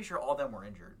I'm pretty sure all of them were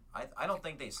injured. I don't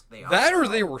think they that or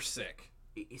they were sick.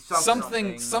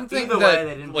 Something Either that way,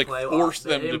 they didn't like play, forced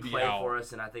them they to didn't be play out for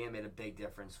us, and I think it made a big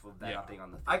difference with them not being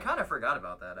on the field. I kind of forgot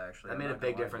about that actually. That made a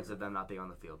big difference of them not being on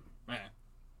the field. I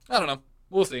don't know.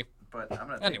 We'll see. But I'm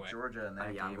gonna take Georgia in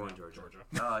that game. I'm going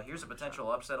Georgia. Here's a potential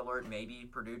upset alert. Maybe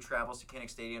Purdue travels to Kinnick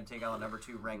Stadium, take on the number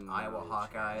 2 ranked Iowa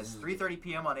Hawkeyes. 3:30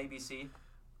 p.m. on ABC.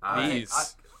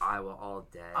 Iowa all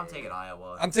day. I'm taking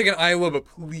Iowa. I'm taking Iowa, but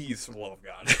please, for the love of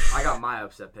God. I got my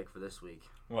upset pick for this week.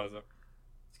 What is it?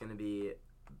 It's gonna be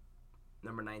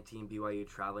number 19 BYU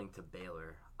traveling to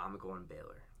Baylor. I'm going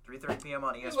Baylor. 3:30 p.m.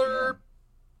 on ESPN. Baylor.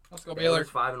 Let's go Baylor. Baylor's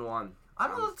 5-1. I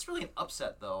don't know if it's really an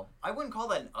upset though. I wouldn't call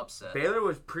that an upset. Baylor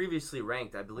was previously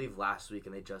ranked, I believe, last week,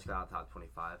 and they just got out top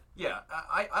 25. Yeah,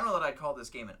 I don't know that I'd call this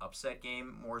game an upset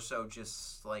game. More so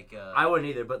just like I wouldn't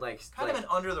either, but like kind of an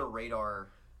under the radar.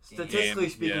 Statistically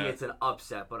speaking, it's an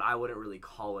upset, but I wouldn't really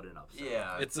call it an upset.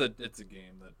 Yeah, it's a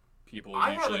game that people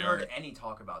I usually haven't heard any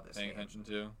talk about this paying game. attention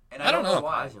to, and I don't know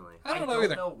why. I don't know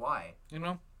either. Know why. You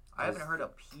know, I haven't heard a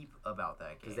peep about that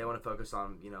game because they want to focus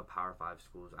on Power 5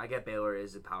 schools. I get Baylor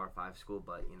is a Power 5 school,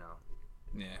 but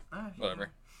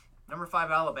whatever. Number 5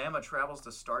 Alabama travels to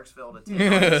Starksville to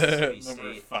take on Mississippi State.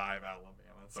 Number 5 Alabama.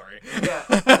 Sorry. Yeah.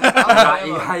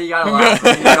 Alabama, you gotta laugh.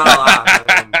 You gotta laugh.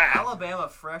 I mean, Alabama,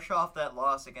 fresh off that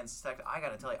loss against Texas, I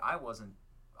gotta tell you,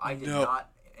 I did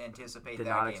not anticipate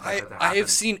that game. I have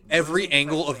seen every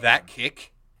angle of that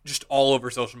kick just all over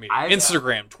social media.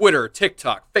 Instagram, Twitter,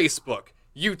 TikTok, Facebook,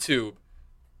 YouTube.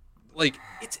 Like,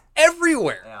 it's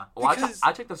everywhere. Yeah. Well,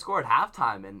 I checked the score at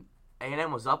halftime, and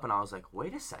A&M was up, and I was like,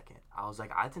 wait a second. I was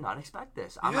like, I did not expect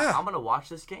this. I'm going to watch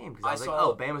this game. Because I was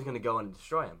like, Bama's going to go and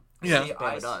destroy him. Yeah. See,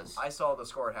 Bama does. I saw the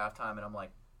score at halftime, and I'm like,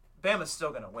 Bama's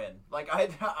still going to win. Like, I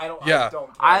don't Yeah. I don't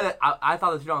care. I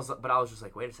thought the two, but I was just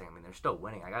like, wait a second. I mean, they're still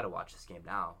winning. I got to watch this game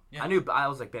now. Yeah. I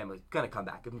was like, Bama's going to come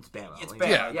back. It's Bama. It's Bama.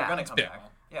 Yeah, They're going to come Bama.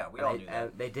 back. Yeah, we all knew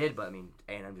that. They did, but, I mean,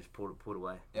 A&M just pulled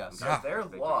away. Yeah, so their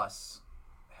loss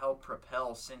helped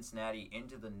propel Cincinnati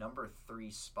into the number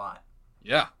 3 spot.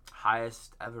 Yeah.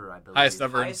 Highest ever, I believe. Highest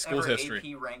ever in school's history.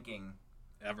 AP ranking.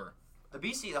 Ever. The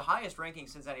highest ranking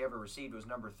Cincinnati ever received was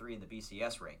number 3 in the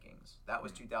BCS rankings. That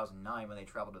was 2009 when they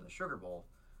traveled to the Sugar Bowl.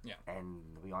 Yeah. And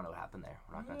we all know what happened there.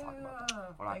 We're not going to talk about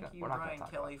that. Thank you, Brian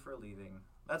Kelly, for leaving.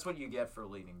 That's what you get for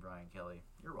leaving, Brian Kelly.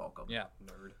 You're welcome. Yeah,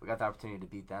 nerd. We got the opportunity to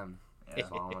beat them. Yeah.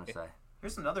 That's all I want to say.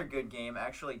 Here's another good game.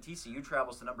 Actually, TCU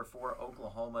travels to number 4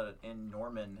 Oklahoma in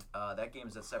Norman. That game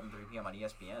is at 7:30 p.m. on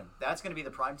ESPN. That's going to be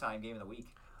the primetime game of the week.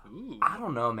 Ooh. I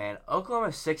don't know, man.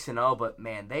 Oklahoma's 6-0, but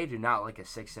man, they do not like a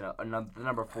 6-0, the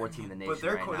number 14 in the nation.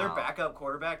 But their backup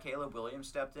quarterback Caleb Williams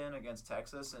stepped in against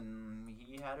Texas, and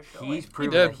he had a show. He's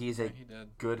proven that he's a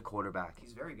good quarterback.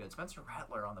 He's very good. Spencer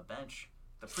Rattler on the bench,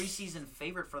 the preseason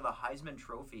favorite for the Heisman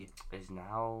Trophy, is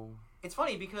now. It's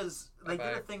funny because they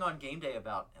did a thing on game day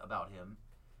about him,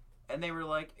 and they were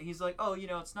like, he's like, oh,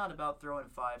 it's not about throwing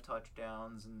 5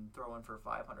 touchdowns and throwing for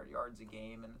 500 yards a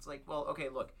game, and it's like, well, okay,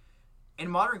 look. In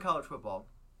modern college football,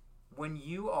 when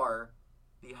you are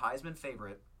the Heisman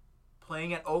favorite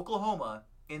playing at Oklahoma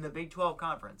in the Big 12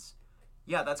 conference,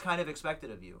 yeah, that's kind of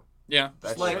expected of you. Yeah,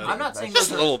 I'm not saying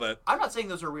just a little bit. I'm not saying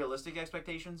those are realistic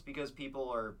expectations because people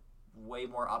are way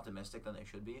more optimistic than they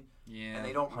should be. Yeah, and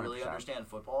they don't really understand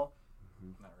football.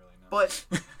 Not really.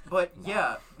 No. But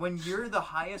yeah, when you're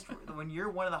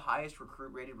one of the highest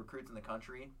rated recruits in the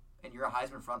country, and you're a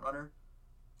Heisman frontrunner.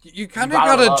 You kind of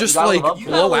gotta just like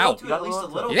blow out. At least a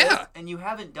little bit, and you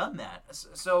haven't done that.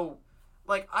 So,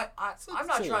 like,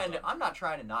 I'm not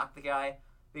trying to knock the guy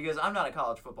because I'm not a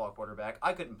college football quarterback.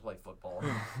 I couldn't play football.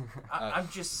 I'm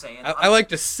just saying. I like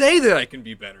to say that I can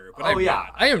be better, but I'm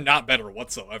not. I am not better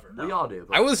whatsoever. We all do.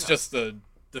 I was just a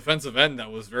defensive end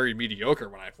that was very mediocre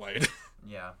when I played.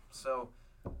 Yeah. So,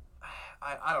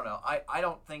 I don't know. I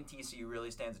don't think TCU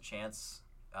really stands a chance.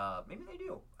 Maybe they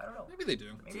do. I don't know. Maybe they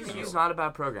do. TCU's not a bad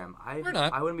program. We're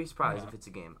not. I wouldn't be surprised if it's a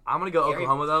game. I'm going to go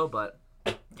Oklahoma, though, but...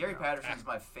 Gary Patterson's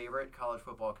my favorite college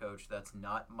football coach that's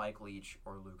not Mike Leach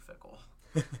or Luke Fickell.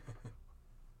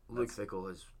 Luke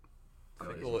Fickell is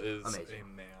amazing. A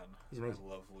man. He's amazing. I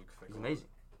love Luke Fickell. He's amazing.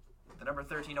 The number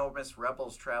 13 Ole Miss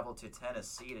Rebels travel to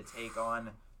Tennessee to take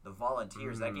on the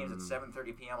Volunteers. That game's at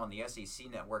 7:30 p.m. on the SEC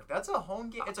Network. That's a home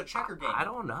game. It's a checker game. I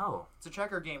don't know. It's a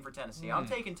checker game for Tennessee. I'm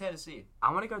taking Tennessee.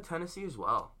 I'm going to go Tennessee as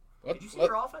well. Did you see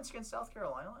their offense against South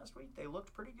Carolina last week? They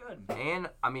looked pretty good. And,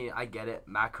 I mean, I get it.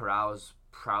 Matt Corral's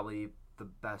probably the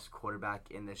best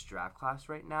quarterback in this draft class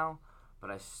right now,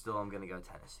 but I still am going to go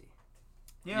Tennessee.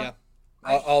 Yeah.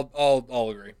 I'll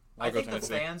agree. I think the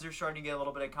fans are starting to get a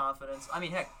little bit of confidence. I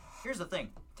mean, heck, here's the thing.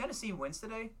 Tennessee wins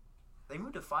today. They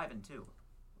moved to 5-2.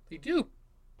 They do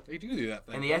that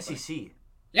thing. And the SEC.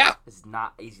 Yeah. It's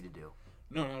not easy to do.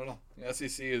 No. The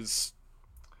SEC is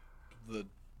the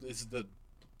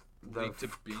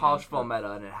college football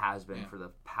meta, and it has been for the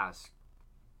past.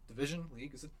 Division?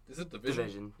 League? Is it division?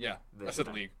 Division. Yeah. I said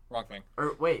league. Wrong thing.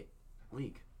 Or wait,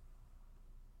 league.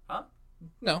 Huh?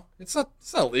 No, it's not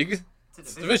a league.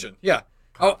 It's division. Yeah.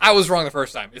 Conference. Oh, I was wrong the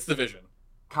first time. It's division.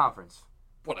 Conference.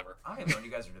 Whatever. I don't even know what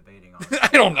you guys are debating on. I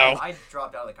don't know. I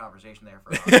dropped out of the conversation there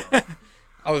for a while.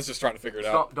 I was just trying to figure it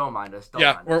out. Don't mind us.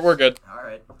 We're good. All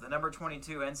right. The number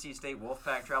 22 NC State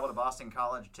Wolfpack travel to Boston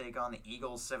College to take on the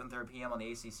Eagles 7:30 p.m. on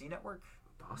the ACC Network.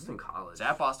 Boston College. It's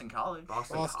at Boston College.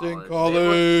 Boston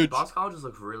College. Boston College has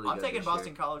looked really good. I'm taking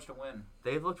Boston College to win.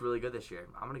 They've looked really good this year.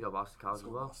 I'm going to go Boston College as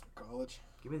well. Boston College.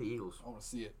 Give me the Eagles. I want to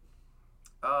see it.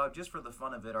 Just for the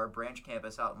fun of it, our branch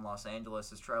campus out in Los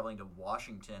Angeles is traveling to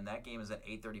Washington. That game is at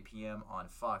 8:30 p.m. on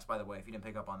Fox. By the way, if you didn't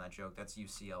pick up on that joke, that's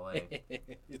UCLA.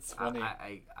 It's funny.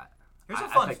 I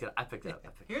picked it up.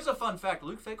 Here's a fun fact.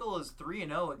 Luke Fickell is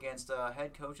 3-0 against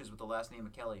head coaches with the last name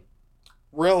of Kelly.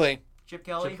 Really? Chip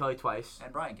Kelly. Chip Kelly twice.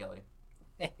 And Brian Kelly.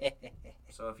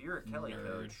 So if you're a Kelly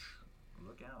coach,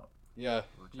 look out. Yeah.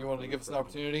 You want to give us an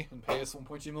opportunity and pay us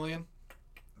 $1.2 million?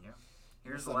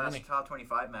 Here's the last top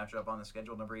 25 matchup on the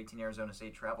schedule. Number 18, Arizona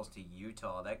State travels to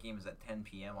Utah. That game is at 10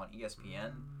 p.m. on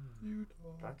ESPN.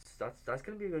 Utah. That's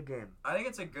gonna be a good game. I think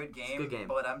it's a good game,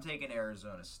 but I'm taking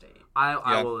Arizona State.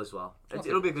 I will as well.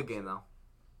 It'll be a good game though.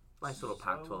 Nice little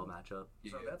Pac-12 matchup.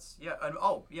 So that's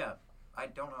I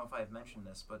don't know if I've mentioned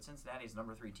this, but Cincinnati's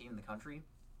number 3 team in the country.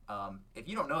 If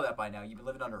you don't know that by now, you've been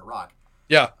living under a rock.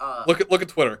 Yeah. Look at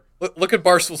Twitter. Look at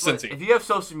Barstool Cincy. If you have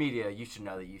social media, you should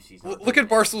know that you see. Look at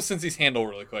Barstool Cincy's handle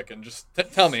really quick and just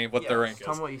tell me what their rank is.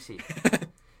 Tell me what you see.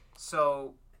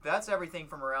 So that's everything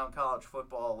from around college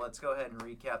football. Let's go ahead and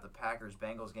recap the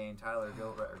Packers-Bengals game. Tyler,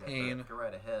 go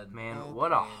right ahead. Man,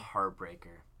 what a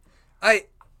heartbreaker.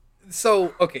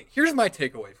 Okay, here's my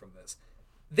takeaway from this.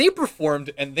 They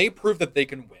performed and they proved that they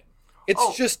can win.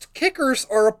 It's just kickers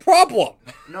are a problem.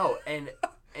 No, and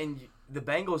the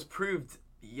Bengals proved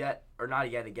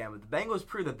not yet again, but the Bengals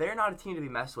proved that they're not a team to be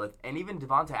messed with, and even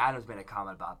Devontae Adams made a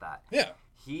comment about that. Yeah.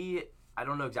 I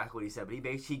don't know exactly what he said, but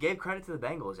he gave credit to the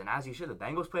Bengals, and as you should, the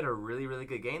Bengals played a really, really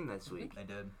good game this week. They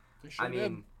did. They sure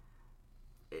did.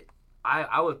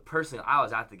 I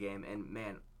was at the game, and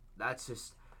man, that's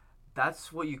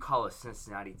what you call a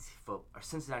Cincinnati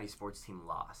sports team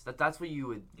loss. That's what you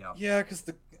would. Yeah,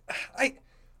 because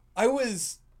I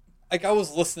was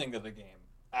listening to the game.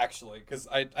 Actually, because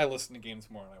I listen to games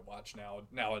more than I watch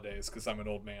nowadays because I'm an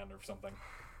old man or something,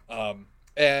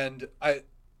 and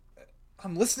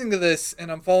I'm listening to this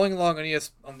and I'm following along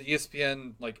on the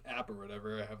ESPN like app or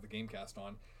whatever. I have the GameCast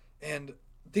on, and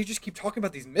they just keep talking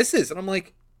about these misses, and I'm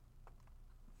like,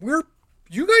 you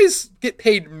guys get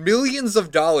paid millions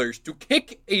of dollars to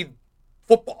kick a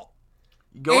football.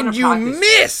 You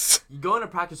miss! You go into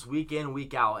practice week in,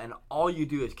 week out, and all you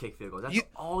do is kick field goals. That's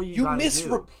all you gotta miss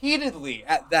do. Repeatedly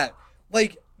at that.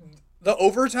 Like, the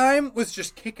overtime was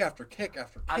just kick after kick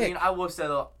after kick. I mean, I will say,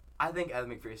 though, I think Evan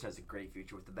McPherson has a great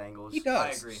future with the Bengals. He does.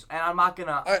 I agree. And I'm not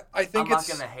gonna I'm not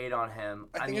gonna hate on him.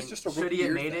 I think it's just a should he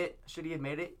have made it? Should he have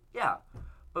made it? Yeah.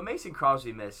 But Mason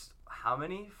Crosby missed how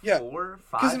many? 4,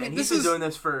 5? And he's been doing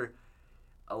this for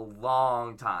a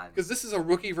long time. Because this is a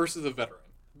rookie versus a veteran.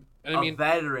 And a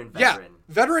veteran. Yeah,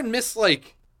 veteran missed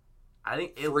like I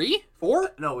think 3,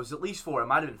 4. No, it was at least 4. It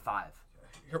might have been 5.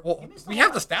 We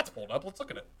have the stats pulled up. Let's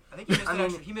look at it. I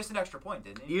think he missed an extra point,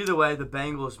 didn't he? Either way, the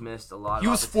Bengals missed a lot of He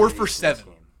was 4 for 7.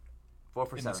 4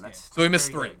 for 7. So he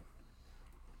missed 3.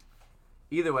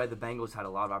 Either way, the Bengals had a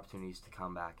lot of opportunities to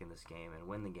come back in this game and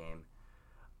win the game.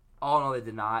 All in all, they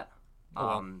did not.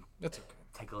 That's okay.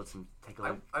 Take a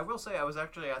look. I will say I was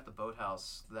actually at the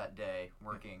boathouse that day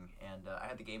working, and I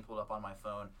had the game pulled up on my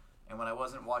phone. And when I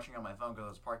wasn't watching on my phone because I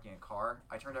was parking a car,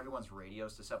 I turned everyone's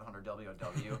radios to 700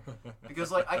 WOW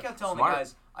because I kept telling the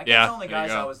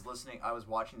guys, I was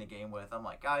watching the game with. I'm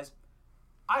like, guys,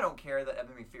 I don't care that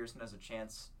Evan McPherson has a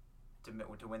chance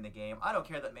to win the game. I don't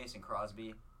care that Mason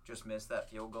Crosby just missed that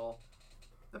field goal.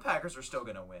 The Packers are still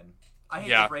gonna win. I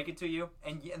hate to break it to you,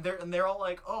 and they're all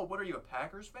like, "Oh, what are you, a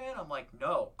Packers fan?" I'm like,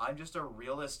 "No, I'm just a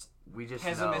realist,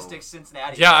 pessimistic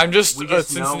Cincinnati." Yeah, fan. I'm just a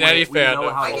Cincinnati fan for a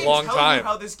long time. I can tell you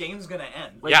how this game's gonna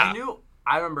end.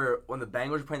 I remember when the Bengals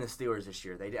were playing the Steelers this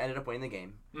year. They ended up winning the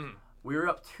game. We were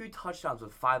up 2 touchdowns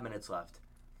with 5 minutes left,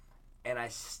 and I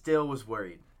still was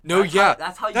worried.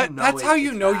 That's how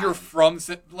you know you're from.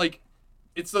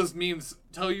 It's those memes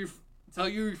tell you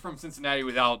you're from Cincinnati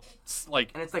without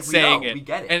and it's like saying we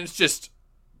get it. And it's just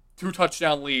 2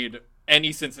 touchdown lead.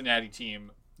 Any Cincinnati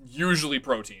team, usually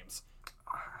pro teams.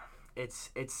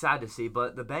 It's sad to see,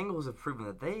 but the Bengals have proven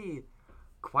that they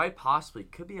quite possibly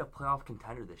could be a playoff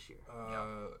contender this year.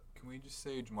 Can we just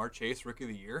say Jamar Chase Rookie of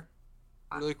the Year,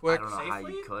 really quick? I don't know how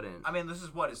you couldn't. I mean, this is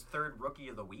his 3rd Rookie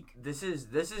of the Week. This is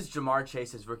Jamar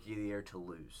Chase's Rookie of the Year to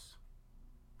lose.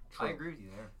 True. I agree with you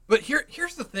there. But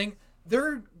here's the thing.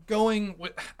 They're going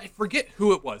with, I forget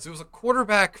who it was. It was a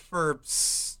quarterback it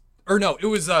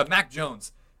was Mac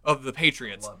Jones of the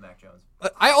Patriots. I love Mac Jones.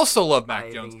 I also love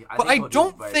Mac Jones, but I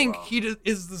don't think well. he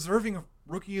is deserving of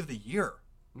Rookie of the Year.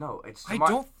 No, it's I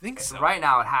don't think so. Right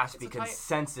now, it has to be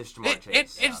consensus Jamar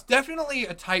Chase. It's definitely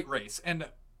a tight race, and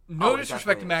no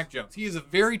disrespect to Mac Jones. He is a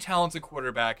very talented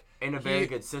quarterback. In a very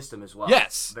good system as well.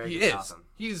 Yes, very he good is. System.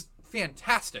 He's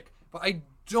fantastic, but I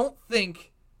don't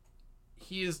think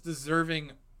he is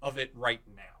deserving of it right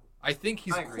now. I think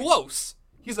he's close.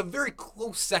 He's a very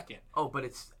close second. Oh, but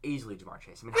it's easily Jamar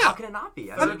Chase. I mean, how can it not be?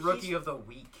 Third Rookie of the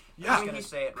Week. Yeah,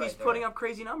 he's putting up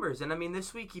crazy numbers, and I mean,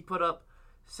 this week he put up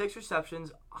 6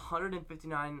 receptions,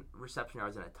 159 reception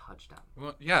yards, and a touchdown.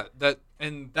 Well, yeah, that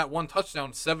one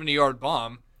touchdown, 70-yard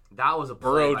bomb. That was a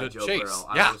play by Joe Burrow,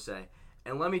 I will say.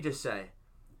 And let me just say,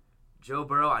 Joe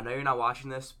Burrow, I know you're not watching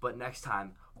this, but next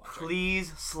time,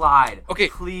 please slide. Okay.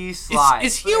 Please slide.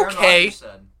 Is he okay?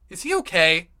 Is he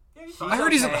okay? Yeah, I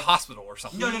heard he's in the hospital or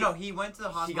something. No. He went to the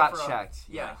hospital. He got checked.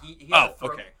 Yeah. He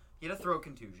had a throat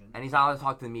contusion. And he's not allowed to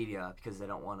talk to the media because they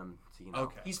don't want him to,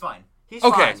 Okay. He's fine. He's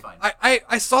fine.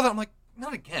 I saw that. I'm like,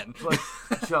 not again. But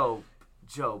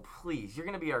Joe, please, you're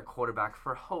gonna be our quarterback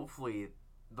for hopefully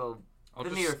the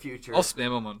near future. I'll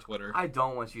spam him on Twitter. I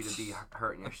don't want you to be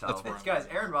hurting yourself. Guys,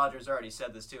 Aaron Rodgers already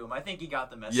said this to him. I think he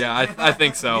got the message. Yeah, I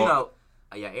think so.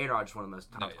 Aaron Rodgers is one of the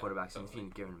most top quarterbacks in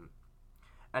the team.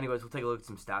 Anyways, we'll take a look at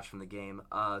some stats from the game.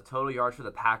 Total yards for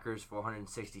the Packers,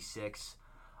 466.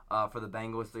 For the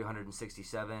Bengals,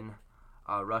 367.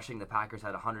 Rushing, the Packers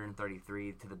had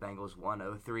 133 to the Bengals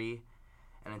 103.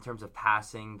 And in terms of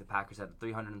passing, the Packers had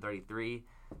 333.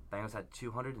 Bengals had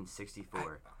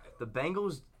 264. The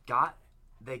Bengals got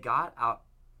out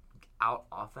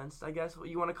offense, I guess what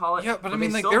you want to call it. Yeah, but I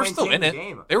mean, they were still in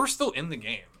it. They were still in the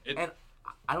game. And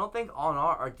I don't think all in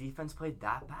all our defense played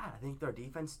that bad. I think their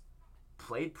defense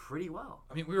played pretty well.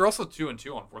 I mean, we were also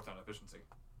 2-2 on 4th down efficiency.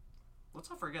 Let's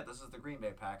not forget this is the Green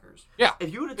Bay Packers. Yeah.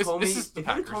 If you would have told me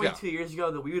 2 years ago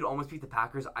that we would almost beat the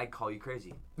Packers, I'd call you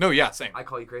crazy. No, yeah, same. I'd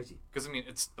call you crazy. Because I mean,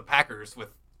 it's the Packers with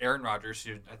Aaron Rodgers,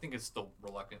 who I think is still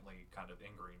reluctantly kind of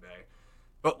in Green Bay.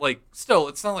 But still,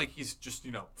 it's not like he's just,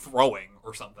 throwing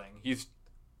or something. He's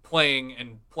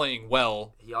playing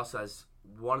well. He also has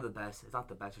one of the best, if not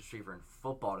the best receiver in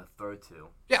football to throw to.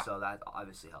 Yeah. So that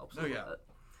obviously helps. Oh, yeah.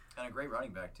 And a great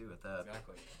running back, too, at that.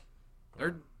 Exactly.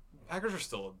 Packers are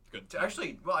still a good team.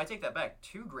 Actually, I take that back.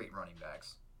 2 great running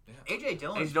backs. Yeah. A.J.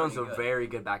 Dillon's a very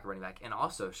good backup running back. And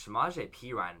also, Samaje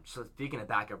Perine, so speaking of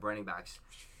backup running backs,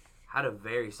 had a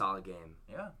very solid game.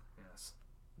 Yeah. Yes.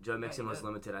 Joe Mixon was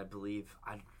limited, I believe.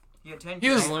 He had 10 He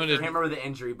was limited. I can't remember the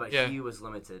injury, but he was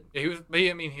limited. Yeah,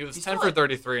 he was 10 for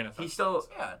 33 in a touchdown.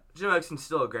 Joe Mixon's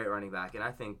still a great running back, and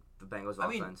I think the Bengals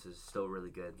offense is still really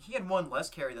good. He had 1 less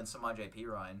carry than Samaje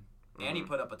Perine, and he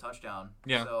put up a touchdown.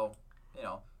 Yeah. So,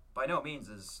 by no means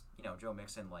is, Joe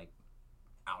Mixon,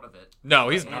 out of it. No,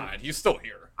 he's not. He's still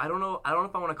here. I don't know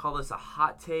if I want to call this a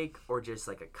hot take or just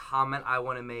a comment I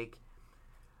want to make.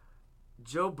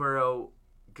 Joe Burrow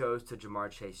goes to Jamar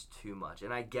Chase too much.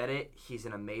 And I get it. He's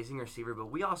an amazing receiver,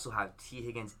 but we also have T.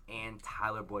 Higgins and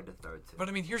Tyler Boyd to throw to. But,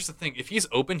 I mean, here's the thing. If he's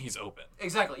open, he's open.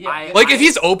 Exactly, yeah. If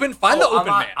he's open, find the open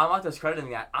man. I'm not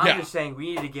discrediting that. I'm just saying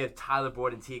we need to give Tyler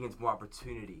Boyd and T. Higgins more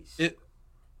opportunities.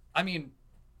 I'm going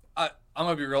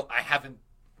to be real. I haven't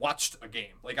watched a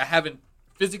game. Like, I haven't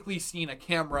physically seen a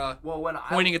camera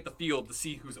pointing at the field to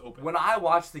see who's open. When I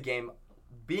watched the game,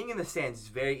 being in the stands is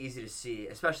very easy to see.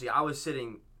 Especially, I was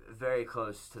sitting very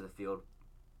close to the field.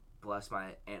 Bless my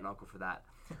aunt and uncle for that.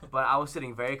 But I was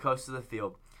sitting very close to the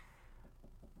field.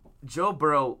 Joe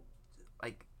Burrow,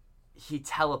 he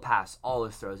telepaths all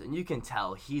his throws, and you can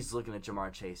tell he's looking at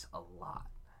Jamar Chase a lot.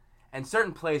 And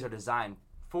certain plays are designed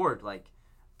for,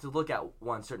 to look at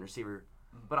one certain receiver.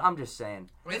 But I'm just saying.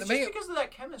 It's just because of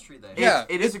that chemistry there. Yeah,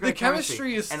 it is a great chemistry.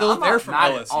 chemistry is still there from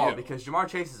LSU. At all because Jamar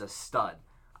Chase is a stud.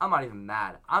 I'm not even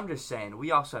mad. I'm just saying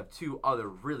we also have two other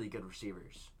really good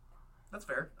receivers. That's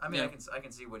fair. I mean, I can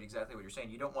see exactly what you're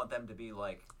saying. You don't want them to be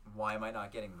like, why am I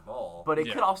not getting the ball? But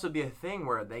it could also be a thing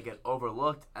where they get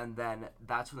overlooked, and then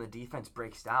that's when the defense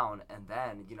breaks down, and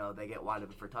then they get wide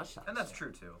open for touchdowns. And that's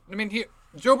true too. I mean,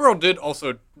 Joe Burrow did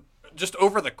also, just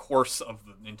over the course of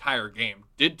the entire game,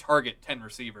 did target 10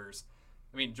 receivers.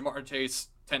 I mean, Jamar Chase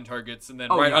 10 targets, and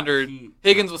then under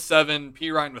Higgins with 7,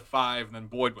 P. Ryan with 5, and then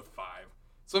Boyd with 5.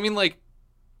 So I mean,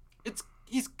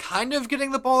 he's kind of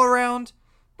getting the ball around.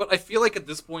 But I feel like at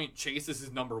this point, Chase is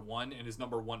his number one and his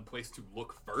number one place to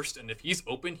look first. And if he's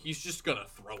open, he's just going to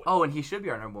throw it. Oh, and he should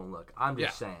be our number one look. I'm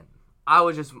just saying. I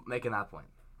was just making that point.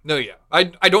 No, yeah. I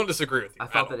don't disagree with you. I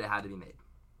felt that it had to be made.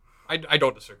 I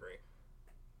don't disagree.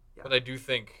 Yeah. But I do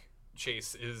think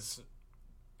Chase is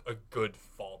a good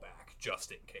fallback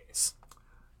just in case.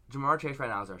 Jamar Chase right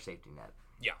now is our safety net.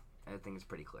 Yeah. I think it's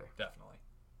pretty clear. Definitely.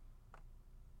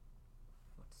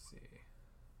 Let's see.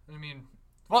 I mean,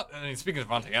 speaking of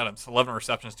Devontae Adams, 11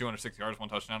 receptions, 206 yards, 1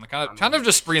 touchdown. Kind of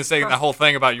just reinstating that whole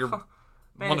thing about your...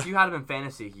 Man, if you had him in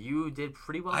fantasy, you did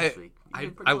pretty well this week.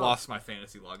 I lost my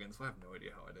fantasy login, so I have no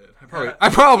idea how I did. I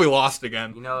probably lost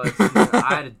again. I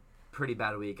had a pretty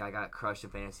bad week. I got crushed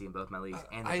in fantasy in both my leagues,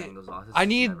 and the Bengals lost. I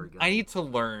need to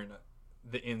learn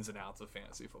the ins and outs of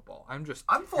fantasy football. I'm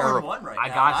 4-1 right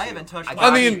now. I haven't touched.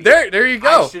 There you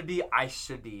go. I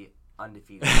should be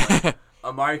undefeated.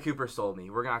 Amari Cooper sold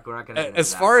me. We're not going to get into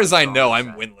as far as I know,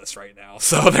 I'm winless right now.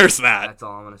 So there's that. That's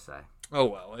all I'm going to say. Oh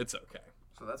well, it's okay.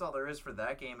 So that's all there is for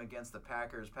that game against the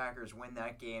Packers. Packers win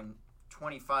that game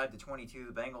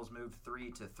 25-22. The Bengals moved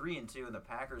 3-3-2, and the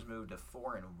Packers moved to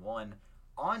 4-1.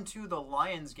 On to the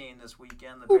Lions game this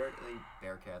weekend. The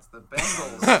Bearcats. The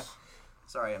Bengals.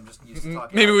 Sorry, I'm just used to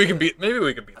talking. Maybe we can beat.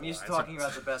 I'm used to talking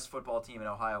about the best football team in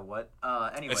Ohio. What?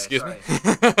 Anyway, Excuse sorry. me.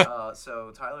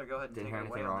 So Tyler, go ahead and take it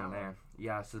away on that there.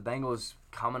 Yeah. So the Bengals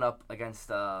coming up against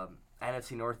the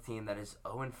NFC North team that is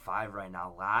 0-5 right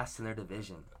now, last in their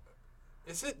division.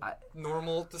 Is it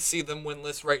normal to see them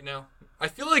winless right now? I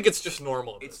feel like it's just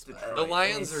normal. It's Detroit. The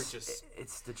Lions are just.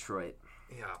 It's Detroit.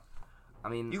 Yeah. I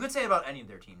mean, you could say about any of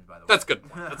their teams, by the way. That's a good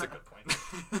point. That's a good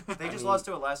point. They just lost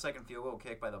to a last-second field goal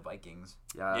kick by the Vikings.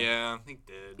 Yeah, they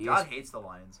did. God hates the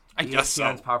Lions. I guess so.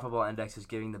 ESPN's Power Football Index is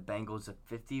giving the Bengals a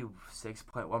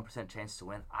 56.1% chance to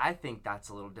win. I think that's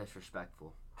a little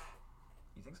disrespectful.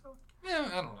 You think so? Yeah,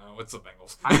 I don't know. It's the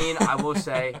Bengals. I mean, I will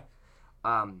say,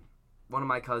 one of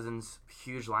my cousins,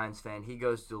 huge Lions fan, he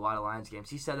goes to a lot of Lions games.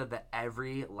 He said that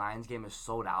every Lions game is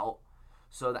sold out.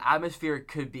 So the atmosphere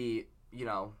could be,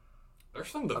 there's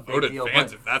some devoted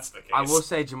fans if that's the case. I will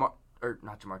say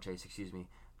not Jamar Chase, excuse me.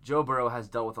 Joe Burrow has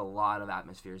dealt with a lot of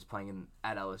atmospheres playing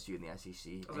at LSU in the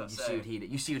SEC. And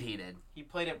you see what he did. He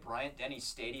played at Bryant-Denny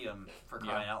Stadium for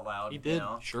crying out loud. He did.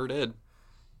 Sure did.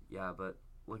 Yeah, but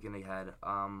looking ahead,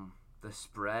 the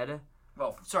spread.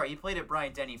 Well, sorry, he played at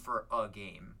Bryant-Denny for a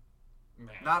game. Man.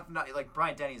 Not like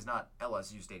Bryant-Denny is not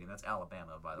LSU Stadium. That's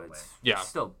Alabama, by the way. Yeah.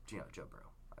 Still, Joe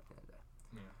Burrow at the end of the day.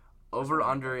 Yeah. Over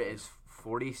under is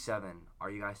 47.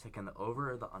 Are you guys taking the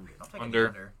over or the under? I'm taking the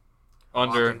under.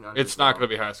 Under. It's not going to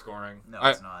be high scoring. No,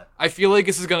 it's not. I feel like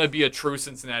this is going to be a true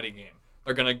Cincinnati game.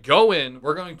 They're going to go in.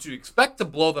 We're going to expect to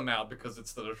blow them out because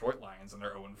it's the Detroit Lions and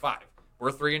they're 0-5.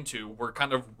 We're 3-2. We're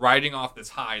kind of riding off this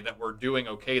high that we're doing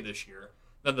okay this year.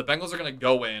 Then the Bengals are going to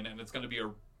go in and it's going to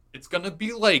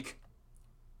be like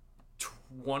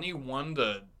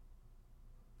 21-14,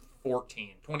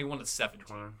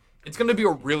 21-17. It's going to be a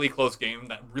really close game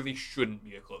that really shouldn't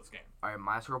be a close game. All right,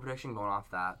 my score prediction going off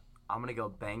that, I'm going to go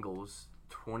Bengals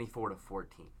 24-14.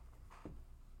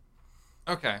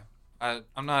 Okay.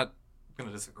 I'm not going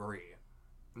to disagree.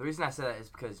 The reason I say that is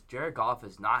because Jared Goff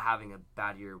is not having a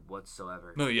bad year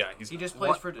whatsoever. No, yeah. He just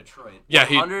plays for Detroit. Yeah,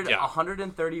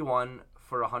 131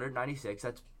 for 196.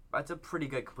 That's That's a pretty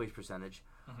good completion percentage.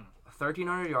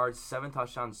 1,300 yards, 7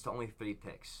 touchdowns to only 3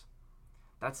 picks.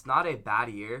 That's not a bad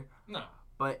year. No.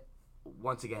 But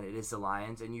once again, it is the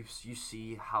Lions, and you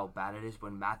see how bad it is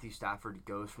when Matthew Stafford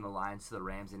goes from the Lions to the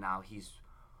Rams, and now he's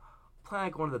playing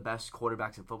like one of the best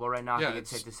quarterbacks in football right now. Yeah, I think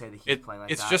it's safe to say that he's playing like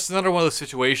that. It's just another one of those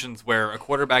situations where a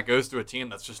quarterback goes to a team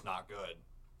that's just not good.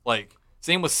 Like,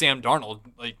 same with Sam Darnold.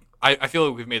 Like, I feel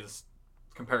like we've made this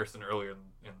comparison earlier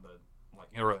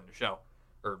earlier in the show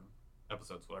or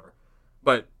episodes, whatever.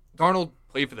 But Darnold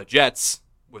played for the Jets,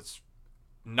 was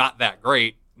not that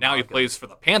great. Now he plays for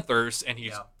the Panthers, and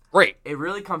he's great. It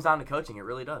really comes down to coaching. It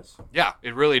really does. Yeah,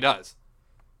 it really does.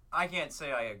 I can't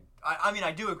say I mean,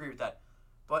 I do agree with that.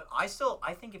 But I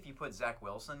think if you put Zach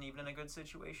Wilson even in a good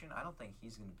situation, I don't think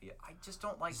he's going to be. I just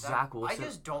don't like Zach Wilson. I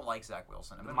just don't like Zach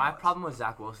Wilson. My problem with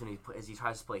Zach Wilson is he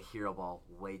tries to play hero ball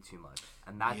way too much,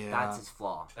 and that's his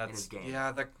flaw in his game.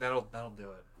 Yeah, that'll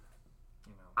do it.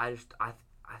 You know. I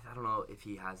don't know if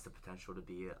he has the potential to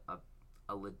be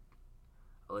a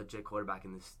legit quarterback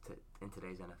in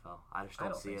today's NFL. I just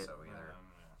don't see it. So either.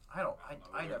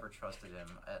 I never trusted him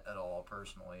at all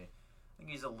personally. I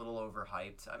think he's a little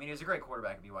overhyped. I mean, he's a great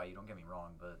quarterback at BYU. Don't get me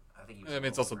wrong, but I think he's.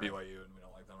 It's also BYU, and we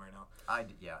don't like them right now.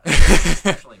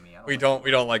 Especially me. We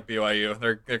don't like BYU.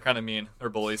 They're kind of mean. They're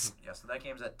bullies. Yeah. So that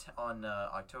game's on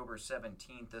October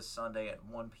 17th this Sunday at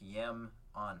 1 p.m.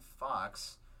 on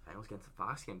Fox. Bengals getting some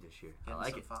Fox games this year. I like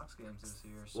like some it. Fox games this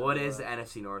year. So, well, it is the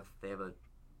NFC North.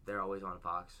 They're always on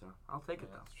Fox, so I'll take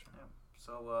it though. Yeah.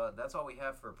 So that's all we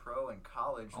have for pro and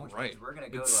college. Which means we're gonna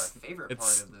go to our favorite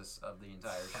part of the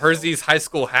entire show. Hersey's high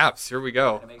school haps. Here we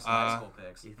go. We're gonna make some high school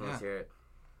picks. Let's hear it.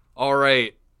 All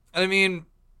right. I mean,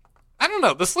 I don't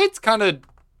know. The slate's kind of.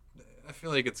 I feel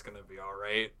like it's gonna be all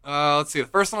right. Let's see. The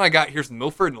first one I got here's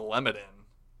Milford and Lebanon.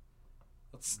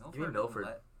 Give me Milford.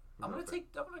 I'm gonna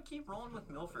keep rolling with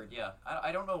Milford. Yeah,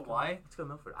 I don't know why. Let's go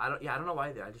Milford. I don't know why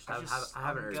either. I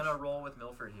haven't heard. I'm gonna roll with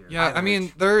Milford here. Yeah, I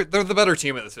mean they're the better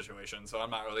team in the situation, so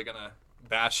I'm not really gonna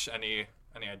bash any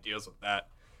ideas with that.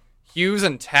 Hughes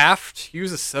and Taft.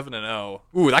 Hughes is 7-0.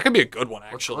 Ooh, that could be a good one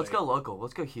actually. Let's go local.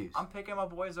 Let's go Hughes. I'm picking my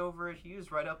boys over at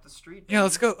Hughes right up the street. Yeah,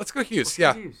 let's go Hughes.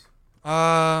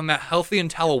 Matt Healthy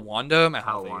and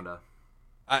Talawanda.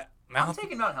 I'm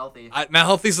taking Mount Healthy. Matt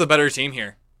Healthy's the better team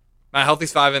here. Matt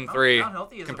Healthy's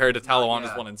 5-3 compared to Talawanda's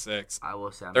 1-6. I will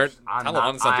say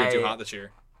Talawanda's not doing too hot this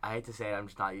year. I hate to say it, I'm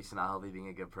just not used to Mount Healthy being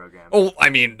a good program. Oh, I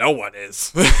mean, no one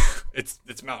is.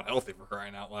 It's Mount Healthy for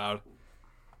crying out loud.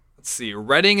 Let's see,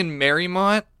 Reading and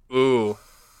Marymount. Ooh.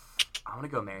 I'm gonna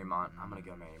go Marymount.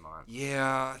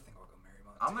 Yeah, I think I'll go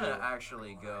Marymount. I'm gonna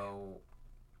actually go.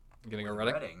 You gonna go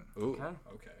Reading? Ooh.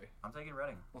 Okay. I'm taking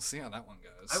Reading. We'll see how that one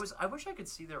goes. I wish I could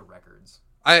see their records.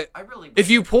 I really. If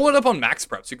you pull it up on Max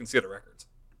Preps, you can see the records.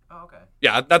 Oh, okay.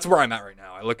 Yeah, that's where I'm at right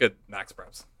now. I look at Max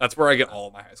Preps. That's where I get all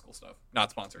of my high school stuff.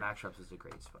 Not sponsored. Max Preps is a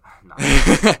great spot.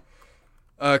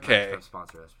 Okay. Max Preps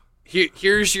sponsor us.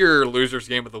 Here's your losers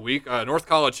game of the week. North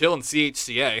College Hill and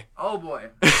CHCA. Oh boy.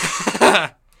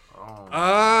 Oh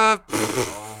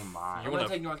my. I'm gonna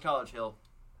take North College Hill.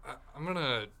 I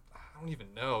don't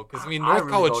even know because North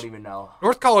College. Don't even know.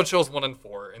 North College Hill's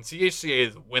 1-4 and CHCA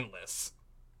is winless.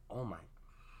 Oh my.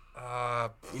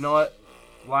 You know what?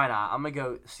 Why not? I'm gonna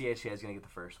go. CHCA is gonna get the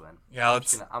first win. Yeah, I'm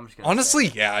just gonna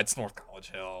honestly, it's North College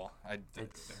Hill. They're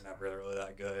not really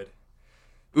that good.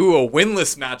 Ooh, a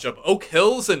winless matchup: Oak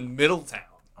Hills and Middletown.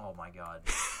 Oh my God.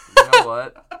 You know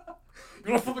what?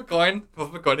 You want to flip a coin?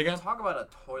 Flip a coin again? Talk about a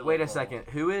toilet. Wait a second.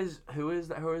 Who is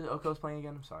Oak Hills playing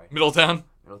again? I'm sorry. Middletown.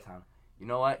 You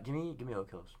know what? Give me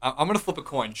Oak Hills. I'm gonna flip a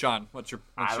coin. Sean, what's your?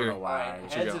 I don't know why.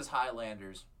 Right, heads is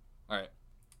Highlanders. All right.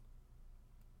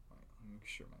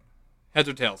 Sure. Heads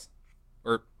or tails?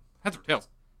 Or heads or tails?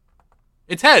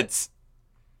 It's heads.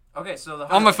 Okay, so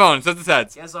on my phone it says it's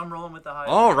heads. Yes, I'm rolling with the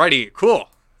Highlanders. Alrighty, cool.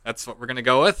 That's what we're gonna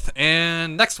go with.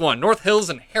 And next one, Northwest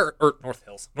and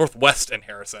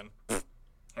Harrison.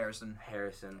 Harrison.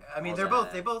 I mean, they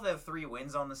both have 3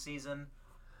 wins on the season.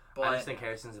 But I just think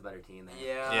Harrison's a better team.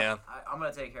 Yeah. I'm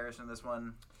gonna take Harrison this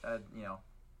one.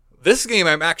 This game,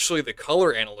 I'm actually the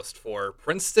color analyst for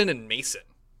Princeton and Mason.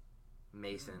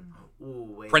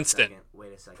 Ooh, Princeton.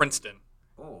 Wait a second. Princeton.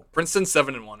 Ooh. Princeton's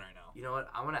 7-1 right now. You know what?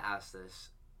 I want to ask this.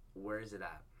 Where is it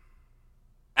at?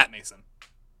 At Mason.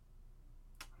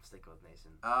 I'm sticking with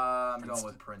Mason. I'm going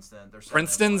with Princeton.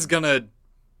 Princeton's gonna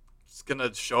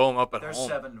show them up at home.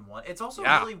 They're 7-1. It's also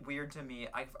really weird to me.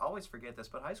 I always forget this,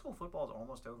 but high school football is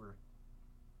almost over.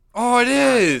 Oh, it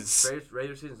is.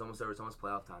 Regular season's almost over. It's almost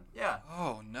playoff time. Yeah.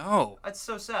 Oh no. That's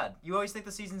so sad. You always think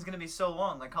the season's gonna be so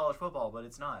long, like college football, but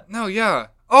it's not. No, yeah.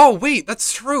 Oh wait,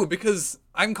 that's true because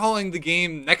I'm calling the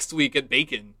game next week at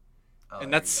Bacon,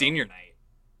 and that's senior night.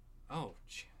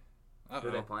 Who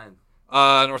are they playing?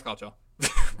 North Carolina.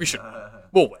 We should.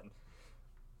 We'll win.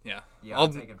 Yeah.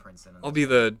 I'm taking Princeton. I'll be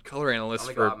the color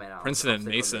analyst for Princeton and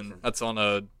Mason. That's on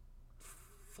a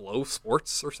Flow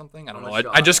Sports or something. I don't know.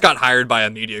 I just got hired by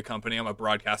a media company. I'm a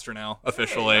broadcaster now,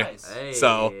 officially. Hey, nice. Hey.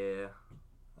 So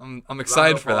I'm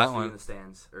excited for that one. In the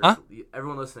stands. Huh?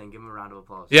 Everyone listening, give them a round of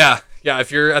applause. Yeah.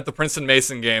 If you're at the Princeton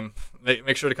Mason game,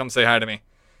 make sure to come say hi to me.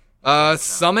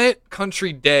 Summit,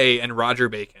 Country Day, and Roger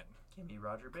Bacon. Give me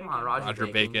Roger Bacon. Come on, Roger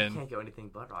Bacon. You can't go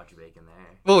anything but Roger Bacon there.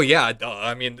 Well, yeah, duh.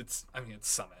 I mean, it's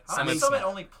Summit. Summit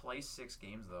only plays 6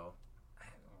 games though.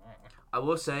 I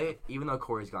will say, even though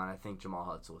Corey's gone, I think Jamal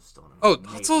Hudson is still an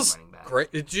Hudson's running back. great.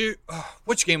 Did you?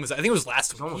 Which game was that? I think it was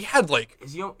last week. He had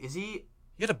Is he?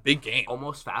 He had a big game.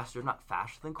 Almost faster, not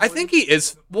faster than Corey. I think he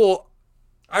is. Well,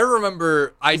 I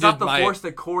remember He's not the force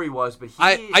that Corey was, but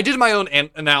I did my own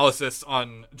analysis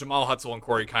on Jamal Hudson and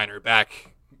Corey Kiner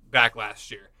back last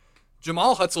year.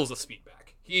 Jamal Hudson is a speed back.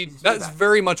 That's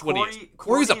very much what he is.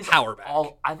 Corey's a power back.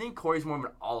 I think Corey's more of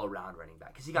an all-around running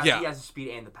back because he has the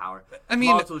speed and the power. I mean,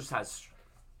 Jamal Hudson just has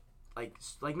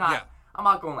not. Yeah. I'm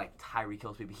not going like Tyreek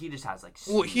Hill speed, but he just has like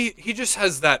speed. Well, he just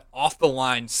has that off the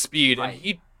line speed, and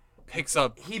he picks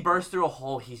up. He bursts through a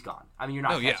hole, he's gone. I mean, you're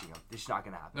not catching him. It's just not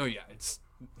gonna happen. No, yeah,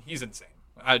 he's insane.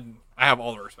 I have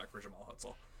all the respect for Jamal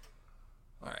Hudson.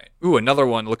 All right. Ooh, another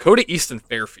one. Lakota East and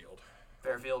Fairfield.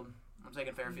 Fairfield. I'm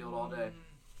taking Fairfield all day.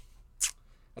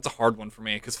 That's a hard one for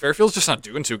me because Fairfield's just not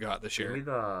doing too good this year. Give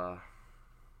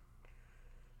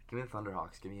me the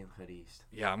Thunderhawks. Give me Lakota East.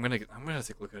 Yeah, I'm gonna take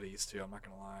Lakota East too. I'm not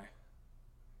gonna lie.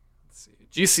 Let's see.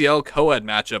 GCL co-ed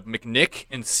matchup: McNick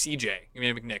and CJ. Give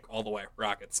me McNick all the way.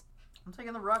 Rockets. I'm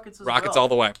taking the Rockets as Rockets well. all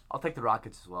the way. I'll take the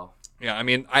Rockets as well. Yeah, I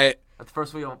mean, that's the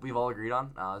first we've all agreed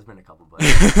on. There's been a couple, but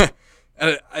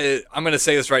I'm gonna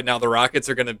say this right now: the Rockets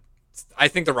are gonna. I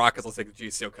think the Rockets will take the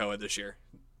GCL co-ed this year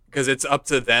because it's up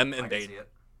to them and Baden.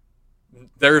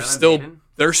 They're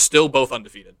still both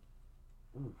undefeated.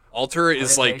 Ooh. Alter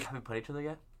is have we played each other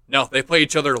yet? No, they play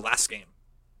each other last game.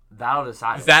 That'll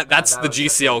decide. That's the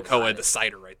GCL co-ed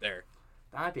decider right there.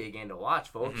 That might be a game to watch,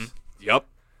 folks. Mm-hmm. Yep.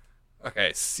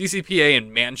 Okay, CCPA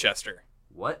in Manchester.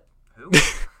 What? Who?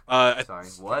 Sorry,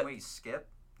 what? Can we skip?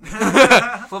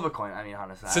 Flip a coin. I mean,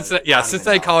 honestly.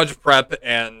 Cincinnati College Prep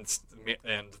and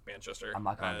Manchester.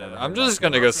 I'm just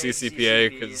gonna go CCPA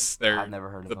because they're I've never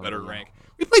heard of the them, better rank.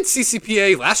 We played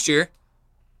CCPA last year.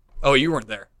 Oh, you weren't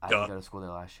there. I didn't go to school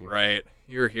there last year. Right,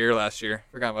 you were here last year.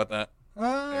 Forgot about that.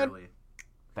 Barely.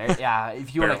 Yeah,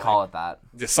 if you want to call it that.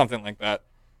 Just something like that.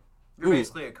 You're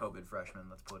basically a COVID freshman.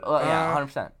 Let's put it. Yeah,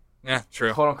 100%. Yeah,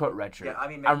 true. "Quote unquote" redshirt. Yeah, I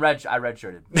mean, I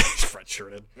redshirted.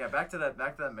 Redshirted. Yeah, back to that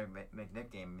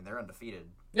McNick game. I mean, they're undefeated.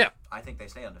 Yeah. I think they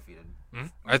stay undefeated. Mm-hmm.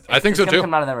 I think so too. It's gonna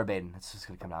come down to them or Baden. It's just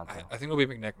gonna come down to. I think it'll be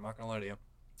McNick. I'm not gonna lie to you.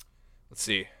 Let's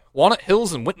see. Walnut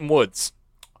Hills and Winton Woods.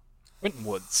 Winton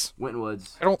Woods.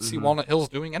 I don't see Walnut Hills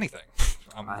doing anything.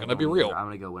 I'm gonna be real. I'm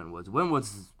gonna go Winton Woods. Winton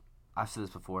Woods. I've said this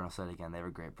before and I'll say it again. They have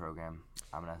a great program.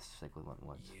 I'm gonna stick with Winton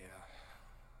Woods.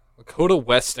 Yeah. Lakota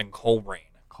West and Colerain.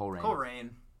 Colerain.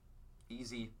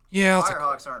 Easy. Yeah.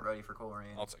 Firehawks aren't ready for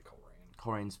Colerain. I'll take Colerain.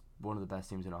 Colerain's one of the best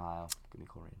teams in Ohio. Give me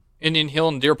Colerain. Indian Hill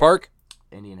and Deer Park.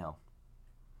 Indian Hill.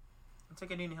 I'll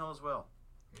take Indian Hill as well.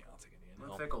 Yeah, I'll take Indian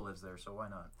Hill. Fickle lives there, so why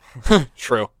not?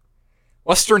 True.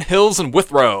 Western Hills and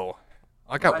Withrow.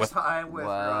 I got West High.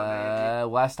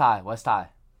 West High. I'm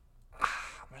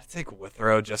gonna take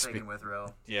Withrow just taking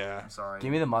Withrow. Yeah. I'm sorry.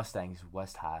 Give me the Mustangs.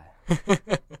 West High.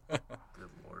 Good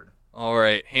lord. All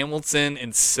right, Hamilton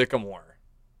and Sycamore.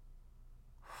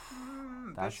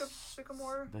 Bishop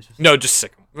Sycamore? No, just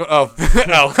Sycamore. Oh,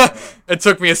 it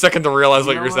took me a second to realize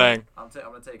what you were saying. I'm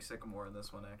gonna take Sycamore in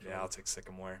this one, actually. Yeah, I'll take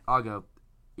Sycamore. I'll go.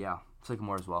 Yeah,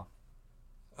 Sycamore as well.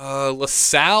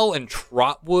 LaSalle and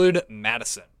Trotwood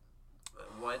Madison.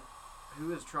 What?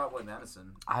 Who is Trotwood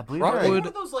Madison? I believe Trotwood. One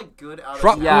of those like good out of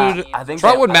Trotwood. Yeah, I think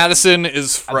Trotwood Madison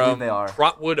is from they are.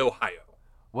 Trotwood, Ohio.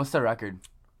 What's their record?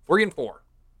 3-4.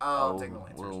 Oh, I'm taking the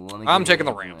Lancers. I'm taking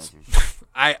the Rams.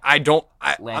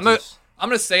 I'm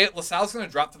gonna say it. LaSalle's gonna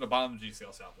drop to the bottom of the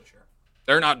GCL South this year.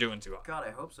 They're not doing too well. God, I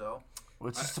hope so.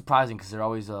 Which is surprising because they're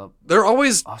always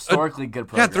historically good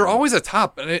program. Yeah, they're always a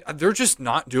top, and they're just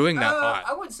not doing that hot.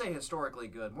 I wouldn't say historically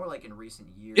good. More like in recent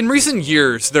years. In recent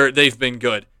years, they've been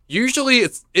good. Usually,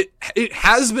 it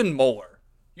has been Moeller.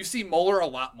 You see Moeller a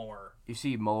lot more. You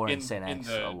see Moeller and St. X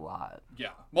a lot.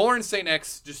 Yeah, Moeller and St.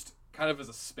 X just kind of as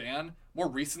a span. More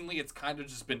recently, it's kind of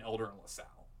just been Elder and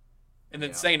LaSalle, and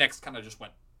then St. X kind of just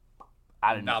went.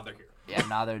 Now they're here. Yeah,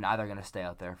 now they're gonna stay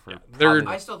out there for.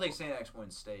 I still think St. X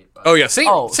wins state. But oh yeah, St.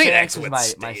 X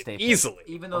wins my state easily.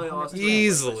 Even though they lost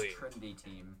easily to Trinity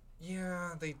team.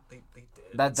 Yeah, they did.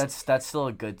 That's still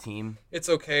a good team. It's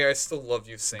okay. I still love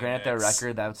you, Saint. Granted, their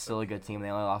record, that's still a good team. They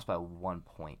only lost by 1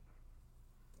 point.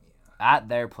 Yeah. At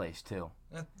their place, too.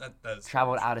 That is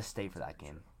traveled out of state for that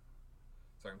game.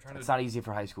 Sorry, I'm trying It's not easy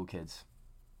for high school kids.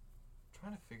 I'm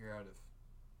trying to figure out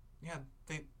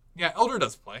if... Yeah, Elder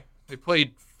does play. They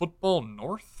played Football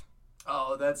North.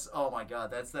 Oh my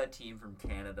God, that's that team from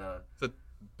Canada. Is it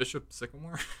Bishop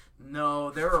Sycamore? No,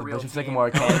 they're a real Bishop team.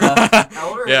 Sycamore, Canada.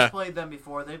 Elder has played them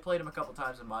before. They played them a couple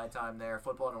times in my time there.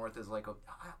 Football North is like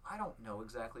I don't know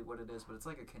exactly what it is, but it's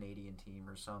like a Canadian team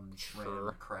or some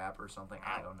random crap or something.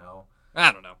 I don't know.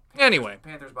 Anyway,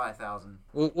 Panthers by 1,000.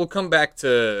 We'll come back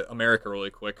to America really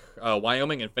quick.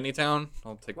 Wyoming and Finneytown.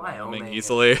 I'll take Wyoming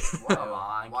easily. Come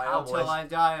on, Wild till I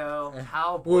die.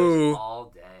 Cowboys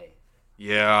all day.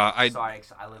 Yeah, Sorry,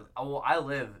 I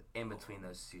live in between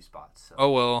those two spots. So. Oh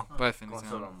well, by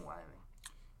Finneytown. Wyoming.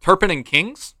 Turpin and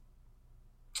Kings.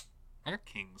 I got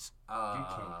Kings.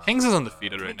 Kings. Kings is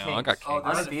undefeated right now. I got Kings.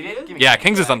 Undefeated? Yeah,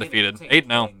 Kings is undefeated.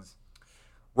 8-0.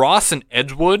 Ross and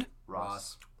Edgewood.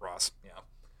 Ross.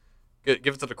 Yeah.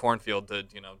 Give it to the cornfield to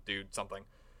do something.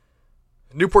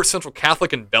 Newport Central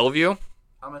Catholic and Bellevue.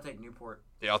 I'm gonna take Newport.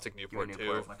 Yeah, I'll take Newport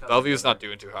too. My Bellevue's not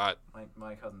doing too hot.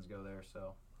 My cousins go there,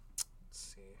 so. Let's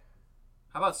see.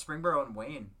 How about Springboro and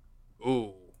Wayne?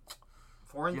 Ooh.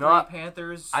 4-3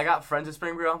 Panthers. I got friends at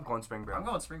Springboro. I'm going Springboro. I'm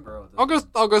going Springboro. I'll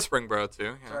go Springboro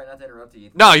too. Yeah. Sorry, not to interrupt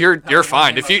you. No, you're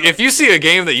fine. If you see a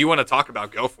game that you want to talk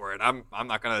about, go for it. I'm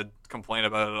not gonna complain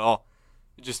about it at all.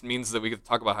 It just means that we get to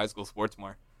talk about high school sports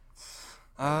more.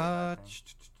 How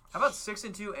about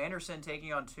 6-2 Anderson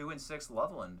taking on 2-6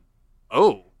 Loveland?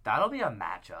 Oh, that'll be a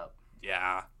matchup.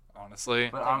 Yeah, honestly.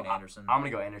 But I'm gonna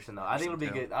go Anderson though. I think it'll be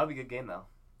good. That'll be a good game though.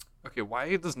 Okay,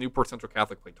 why does Newport Central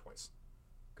Catholic play twice?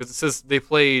 Because it says they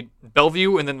played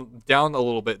Bellevue, and then down a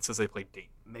little bit it says they played Dayton.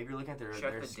 Maybe you're looking at their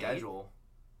schedule.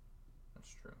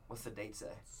 That's true. What's the date say?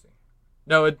 Let's see.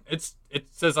 No, it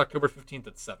says October 15th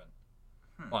at 7.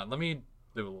 Hold on, let me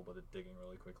do a little bit of digging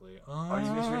really quickly. Are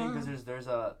you misreading? Because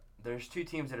there's two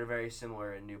teams that are very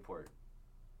similar in Newport,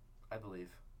 I believe.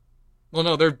 Well,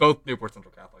 no, they're both Newport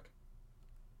Central Catholic.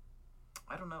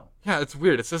 I don't know. Yeah, it's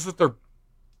weird. It says that they're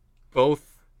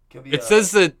both. It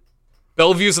says that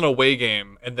Bellevue's an away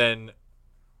game, and then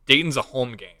Dayton's a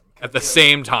home game at the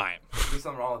same time. There's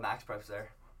something wrong with Max Preps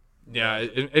there. Yeah,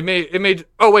 it made.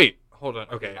 Oh wait, hold on.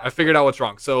 Okay, I figured out what's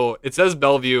wrong. So it says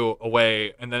Bellevue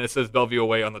away, and then it says Bellevue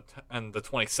away on the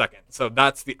 22nd. So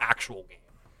that's the actual game.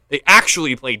 They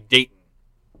actually play Dayton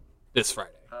this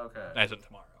Friday. Okay. As in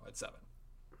tomorrow at 7.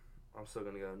 I'm still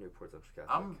gonna go Newport Central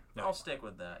Catholic. I'll stick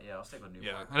with that. Yeah, I'll stick with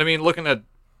Newport. Yeah, and I mean, looking at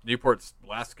Newport's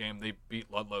last game, they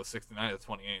beat Ludlow 69-28.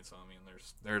 So I mean,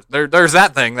 there's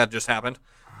that thing that just happened.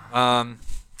 And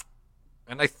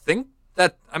I think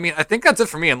that's it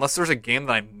for me. Unless there's a game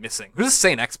that I'm missing. Who does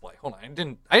St. X play? Hold on, I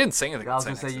didn't say anything. I was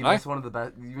gonna say you missed one of the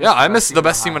best. Yeah, I missed the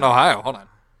best team in Ohio. Hold on.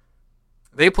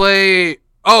 They play.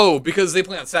 Oh, because they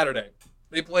play on Saturday.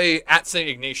 They play at St.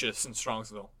 Ignatius in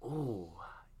Strongsville. Ooh.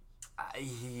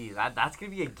 That's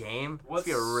gonna be a game. It's gonna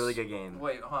be a really good game.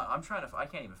 Wait, hold on. I'm trying to. I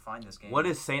can't even find this game. What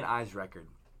is St. Ives' record?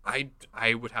 I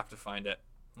would have to find it.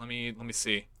 Let me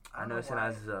see. I know St.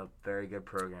 Ives is a very good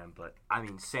program, but I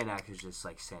mean St. X is just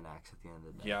like St. X at the end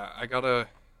of the day. Yeah, I gotta.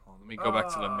 Let me go back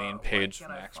to the main page of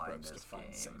Max Preps to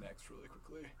find St. X really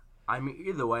quickly. I mean,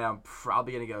 either way, I'm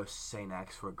probably gonna go St.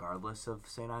 X regardless of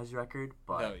St. Ives' record.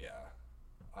 But oh yeah,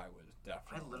 I would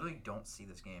definitely. I literally don't see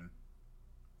this game,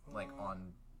 like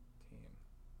on.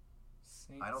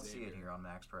 I don't see it here on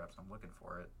Max Preps. I'm looking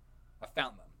for it. I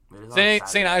found them.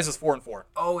 St. Ives is 4-4.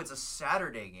 Oh, it's a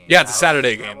Saturday game. Yeah, it's a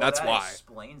Saturday game. That's that why.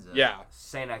 Explains it. Yeah.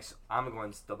 St. X. I'm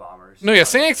going to the Bombers. No, yeah,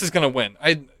 St. X is gonna win.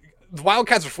 The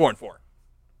Wildcats are 4-4.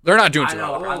 They're not doing too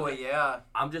well. Oh yeah.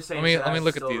 I'm just saying. Let me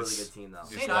look at these. Really good team, though.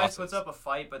 St. Ives puts up a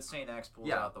fight, but St. X pulls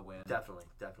out the win. Definitely.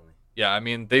 Yeah, I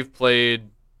mean they've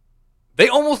played. They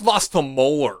almost lost to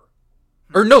Moeller,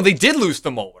 or no, they did lose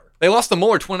to Moeller. They lost to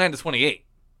Moeller 29-28.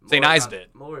 St. Ives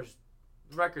did. Moeller's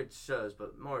record shows,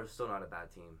 but Moeller's still not a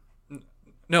bad team.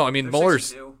 No, I mean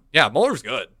Moeller's. Yeah, Moeller's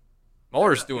good.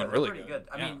 Moeller's doing really good.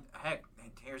 I mean, heck,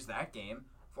 here's that game.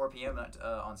 4 p.m.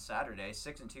 on Saturday.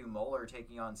 6-2 Moeller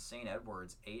taking on St.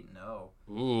 Edwards 8-0.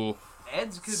 Ooh.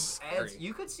 Eds.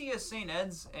 You could see a St.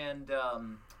 Ed's and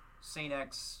St.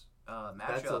 X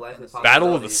matchup.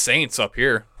 Battle of the Saints up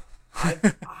here. I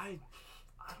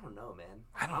don't know, man.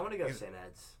 I want to go St.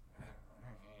 Ed's.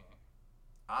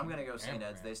 I'm going to go St.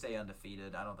 Ed's. They stay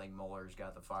undefeated. I don't think Moeller's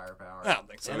got the firepower. I don't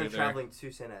think so either. And then traveling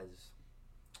to St. Ed's.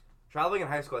 Traveling in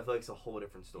high school, I feel like it's a whole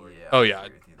different story. Yeah, oh, yeah.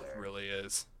 It really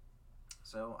is.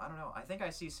 So, I don't know. I think I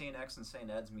see St. X and St.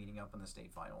 Ed's meeting up in the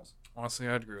state finals. Honestly,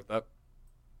 I'd agree with that.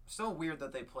 Still weird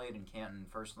that they played in Canton,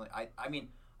 personally. I mean,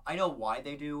 I know why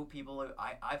they do.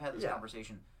 I've had this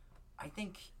conversation. I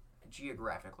think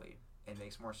geographically, it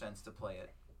makes more sense to play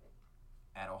it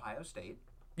at Ohio State.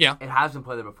 Yeah. It has been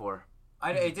played there before.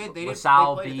 It did. They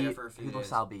LaSalle played it there for a few days. Who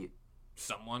LaSalle beat?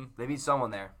 Someone. They beat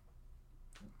someone there.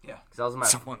 Yeah. Because that was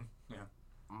someone. Yeah.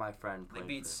 My friend. They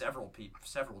beat several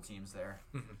teams there.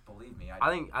 Believe me. I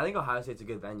think Ohio State's a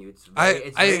good venue. It's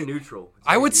very neutral.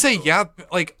 I would say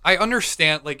like I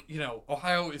understand, like, you know,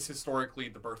 Ohio is historically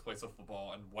the birthplace of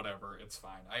football and whatever. It's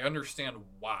fine. I understand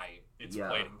why it's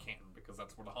played in Canton because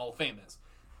that's where the Hall of Fame is,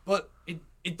 but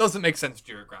it doesn't make sense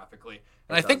geographically.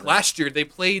 And I think last year they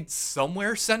played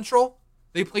somewhere central.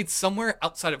 They played somewhere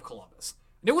outside of Columbus,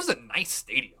 and it was a nice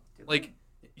stadium. Like,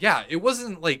 yeah, it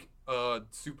wasn't like a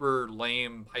super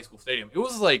lame high school stadium. It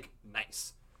was like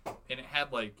nice, and it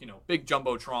had like, you know, big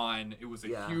jumbotron. It was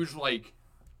a huge like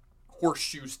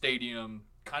horseshoe stadium,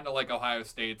 kind of like Ohio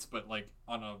State's, but like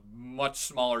on a much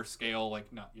smaller scale.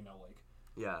 Like, not, you know, like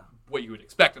what you would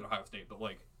expect at Ohio State, but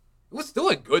like it was still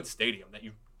a good stadium that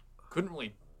you couldn't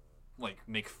really like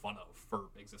make fun of for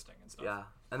existing and stuff. Yeah,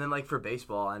 and then like for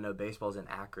baseball, I know baseball's in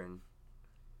Akron.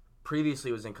 Previously,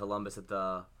 it was in Columbus at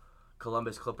the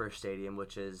Columbus Clippers Stadium,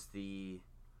 which is the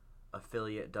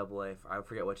affiliate AA. I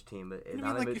forget which team, but I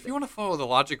mean, like, if you want to follow the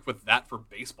logic with that for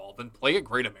baseball, then play at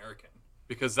Great American,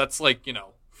 because that's like, you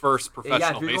know, first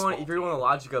professional baseball. If you're going the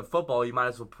logic of football, you might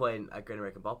as well play at Great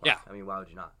American Ballpark. Yeah. I mean, why would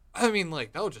you not? I mean,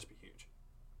 like, that would just be huge.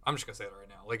 I'm just gonna say that right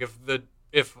now. Like,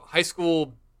 if high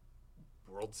school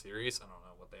World Series, I don't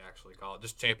know what they actually call it,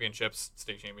 just championships,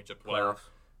 state championships, whatever. Playoffs.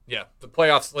 Yeah, the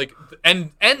playoffs, like,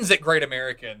 ends at Great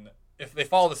American. If they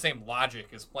follow the same logic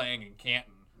as playing in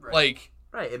Canton, like...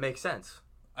 Right, it makes sense.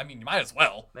 I mean, you might as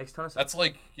well. Makes a ton of sense. That's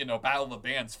like, you know, Battle of the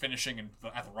Bands finishing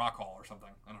at the Rock Hall or something.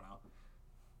 I don't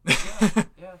know.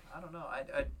 yeah, I don't know.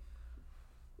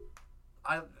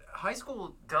 High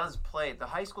school does play... The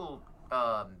high school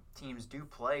teams do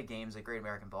play games at Great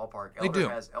American Ballpark.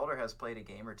 Elder has played a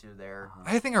game or two there.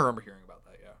 I think I remember hearing about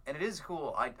that, yeah. And it is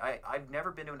cool. I've never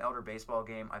been to an Elder baseball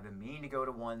game. I've been meaning to go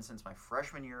to one since my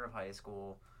freshman year of high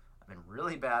school. I've been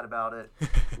really bad about it.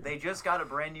 They just got a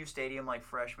brand new stadium like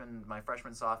my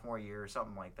freshman sophomore year or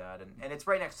something like that, and it's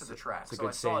right next to the track, so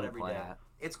I saw it every day.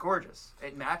 It's gorgeous.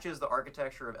 It matches the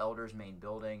architecture of Elder's main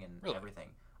building and everything.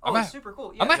 Oh, it's super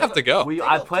cool. Yeah, I might have to go.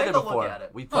 I played there before.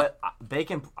 We played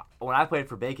Bacon. When I played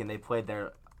for Bacon, they played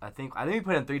there. I think we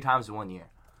played them 3 times in 1 year,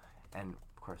 and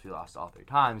of course we lost all 3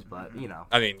 times. But you know,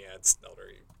 I mean, yeah, it's Elder.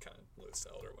 You kind of lose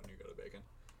to Elder when you go to Bacon,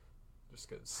 just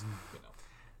because you know.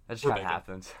 That just kind of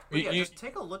happens. Just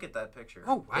take a look at that picture.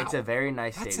 Oh, wow. It's a very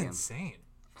nice stadium. That's insane.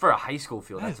 For a high school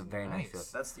field, that's a very nice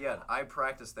field. I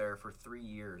practiced there for 3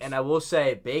 years. And I will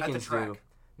say, Bacon's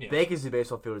Bacon's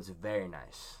baseball field is very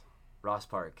nice. Ross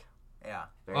Park. Yeah.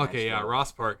 Okay, nice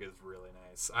Ross Park is really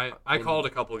nice. I called a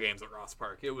couple games at Ross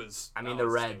Park. It was. I mean, the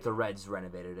Reds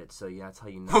renovated it, so yeah, that's how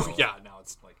you know. Oh yeah, now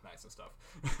it's like nice and stuff.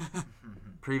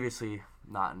 Previously,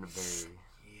 not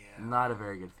a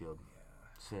very good field,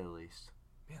 to say the least.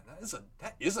 Man,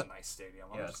 that is a nice stadium.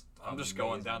 I'm just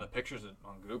going down the pictures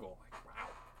on Google. Like, wow,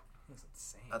 that's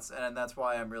insane. That's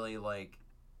why I'm really like,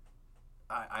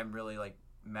 I'm really like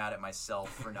mad at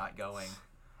myself for not going.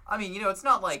 I mean, you know, it's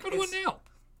not like let's go to one now.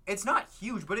 It's not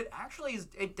huge, but it actually is.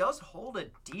 It does hold a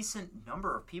decent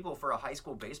number of people for a high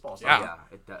school baseball stadium. Yeah,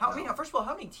 it does. I mean, first of all,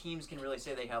 how many teams can really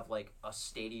say they have like a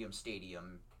stadium?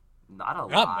 Not a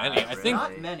lot. Not many. I think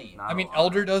not many. I mean,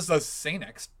 Elder does St.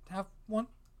 X have one?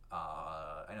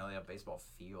 I know they have baseball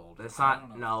field. But it's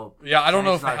not. No. Yeah, I don't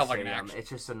know if they have like an actual. It's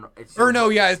just an. I know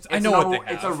what they have.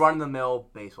 It's a run-of-the-mill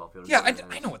baseball field. Yeah,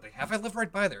 I know what they have. I live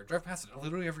right by there. I drive past it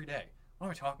literally every day. What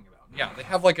am I talking about? Yeah, they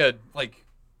have like a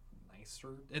nicer.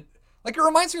 It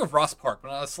reminds me of Ross Park,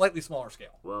 but on a slightly smaller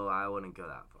scale. Well, I wouldn't go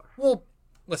that far. Well,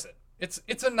 listen,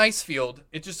 it's a nice field.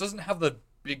 It just doesn't have the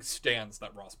big stands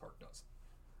that Ross Park does.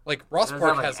 Like Ross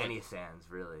Park has any stands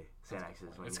really. St.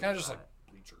 X's. It's kind of just like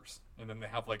bleachers, and then they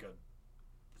have like a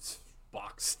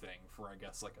box thing for, I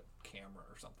guess, like a camera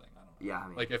or something. I don't know. Yeah, I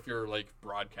mean, like if you're like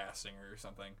broadcasting or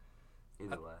something.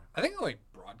 Either way, I think I like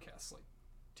broadcast like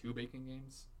 2 Bacon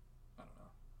games. I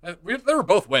don't know. They were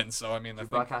both wins, so I mean. Did you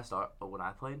broadcast when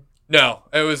I played? No,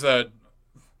 it was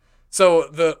so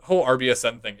the whole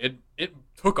RBSN thing, it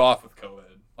took off with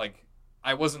COVID. Like,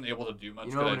 I wasn't able to do much.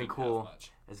 You know what would be cool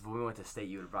is when we went to state,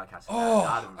 you would broadcast. Oh,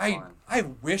 I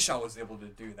wish I was able to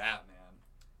do that, man.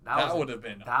 That would have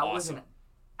been awesome. That was an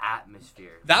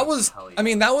atmosphere. That was. I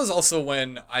mean, that was also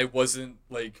when I wasn't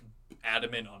like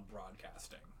adamant on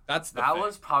broadcasting. That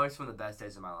was probably some of the best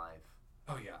days of my life.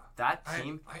 Oh yeah. That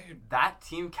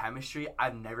team chemistry.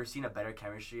 I've never seen a better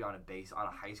chemistry on a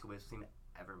high school baseball team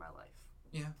ever in my life.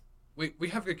 Yeah. We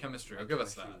have good chemistry. I'll give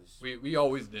us that. We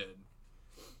always did.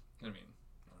 I mean,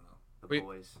 I don't know. The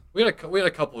boys. We had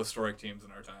a couple historic teams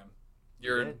in our time.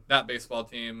 That baseball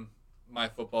team, my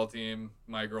football team,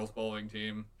 my girls bowling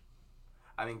team.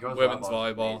 I mean, girls women's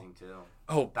volleyball. Amazing too.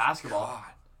 Oh, basketball.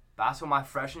 God. Basketball. My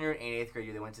freshman year and 8th grade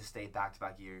year, they went to state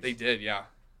back-to-back years. They did, yeah.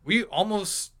 We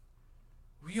almost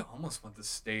went to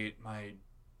state my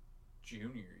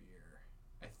junior year,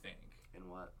 I think. In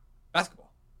what?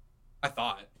 Basketball. I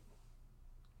thought.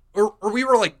 Or we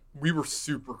were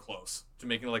super close to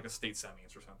making like a state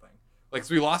semis or something. Like,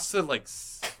 so we lost to like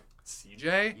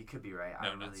CJ. You could be right. I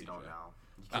really don't know.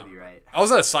 You could be right. I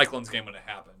was at a Cyclones game when it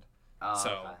happened. Oh, so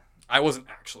okay. I wasn't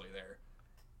actually there.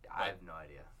 I have no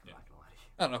idea. Yeah. I'm not gonna lie to you.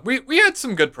 I don't know. We had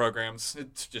some good programs.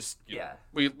 It's just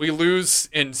we lose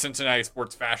in Cincinnati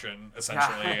sports fashion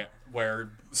essentially,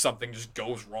 where something just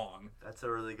goes wrong. That's a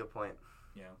really good point.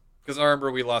 Yeah, because I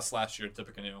remember we lost last year to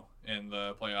Tippecanoe in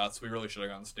the playoffs. We really should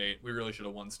have gone state. We really should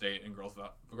have won state in girls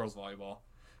volleyball.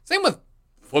 Same with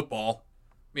football.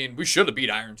 I mean, we should have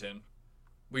beat Ironton.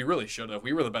 We really should have.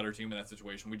 We were the better team in that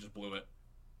situation. We just blew it.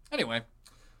 Anyway.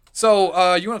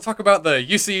 So, you want to talk about the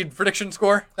UC prediction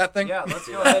score, that thing? Yeah, let's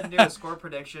go ahead and do a score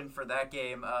prediction for that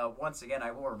game. Once again,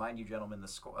 I will remind you, gentlemen, the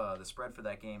spread for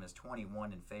that game is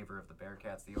 21 in favor of the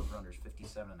Bearcats. The over-under is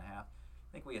 57.5. I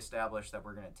think we established that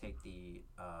we're going to take the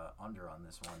under on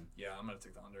this one. Yeah, I'm going to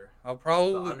take the under. I'll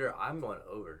probably... The under, I'm going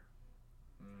over.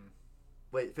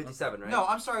 Wait, 57, right? No,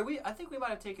 I'm sorry. I think we might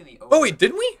have taken the over. Oh, wait,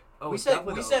 didn't we? Oh, we said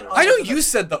I know you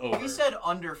said the over. We said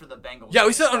under for the Bengals. Yeah,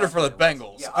 we said under for the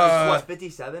Bengals. Yeah, what,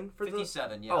 57 for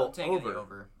 57, yeah. Oh, I'm taking the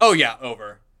over. Oh, yeah,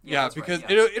 over. Yeah, because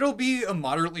right, yeah. it'll be a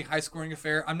moderately high-scoring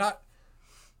affair. I'm not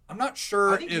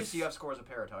sure I think if... UCF scores a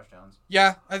pair of touchdowns.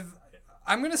 Yeah,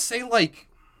 I'm going to say, like,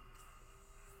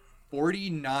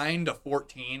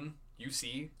 49-14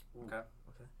 UC. Okay.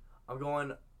 I'm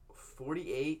going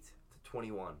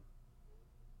 48-21.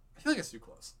 I feel like it's too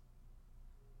close.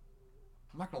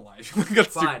 I'm not going to lie. I feel like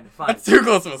Fine. That's too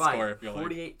close of a score, I feel like.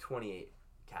 48-28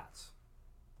 Cats.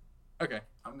 Okay.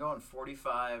 I'm going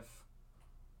 45-14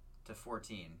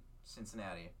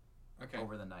 Cincinnati. Okay.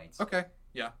 Over the Knights. Okay.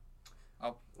 Yeah.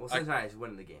 Well, Cincinnati's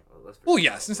winning the game.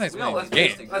 Cincinnati's winning the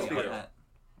game. Let's be that.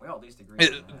 We all at least agree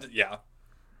on that. Yeah.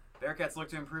 Bearcats look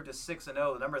to improve to 6-0,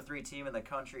 the number 3 team in the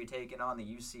country, taking on the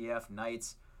UCF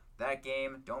Knights. That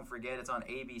game, don't forget, it's on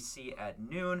ABC at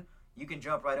noon. You can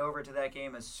jump right over to that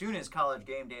game as soon as College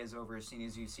Game Day is over, as soon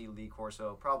as you see Lee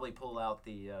Corso probably pull out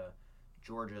the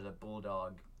Georgia, the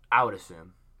Bulldog. I would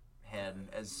assume. Head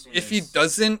as soon if he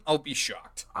doesn't, I'll be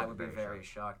shocked. I would be very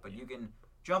shocked. But you can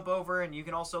jump over, and you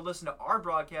can also listen to our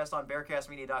broadcast on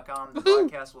BearcastMedia.com. The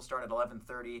broadcast will start at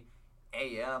 11:30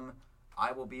 a.m.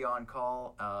 I will be on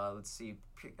call. Let's see.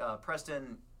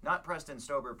 Preston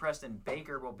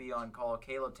Baker will be on call.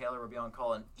 Caleb Taylor will be on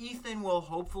call. And Ethan will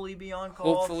hopefully be on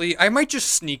call. Hopefully. I might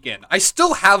just sneak in. I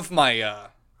still have my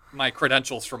my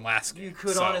credentials from last game. You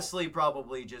could honestly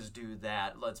probably just do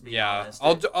that. Let's be honest.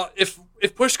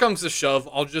 If push comes to shove,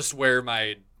 I'll just wear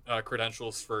my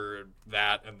credentials for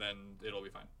that, and then it'll be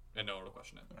fine. And no one will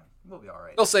question it. Yeah, we'll be all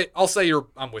right. I'll say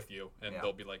I'm with you, and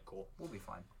they'll be like, cool. We'll be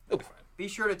fine. It'll be fine. Be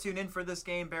sure to tune in for this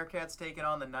game. Bearcats taking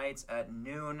on the Knights at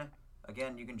noon.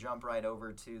 Again, you can jump right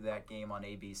over to that game on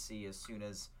ABC as soon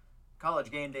as College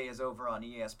Game Day is over on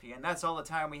ESPN. That's all the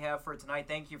time we have for tonight.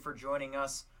 Thank you for joining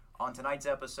us on tonight's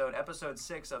episode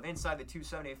 6 of Inside the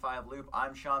 275 Loop.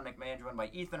 I'm Sean McMahon, joined by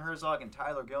Ethan Herzog and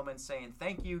Tyler Gilman, saying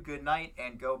thank you, good night,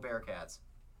 and go Bearcats.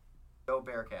 Go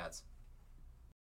Bearcats.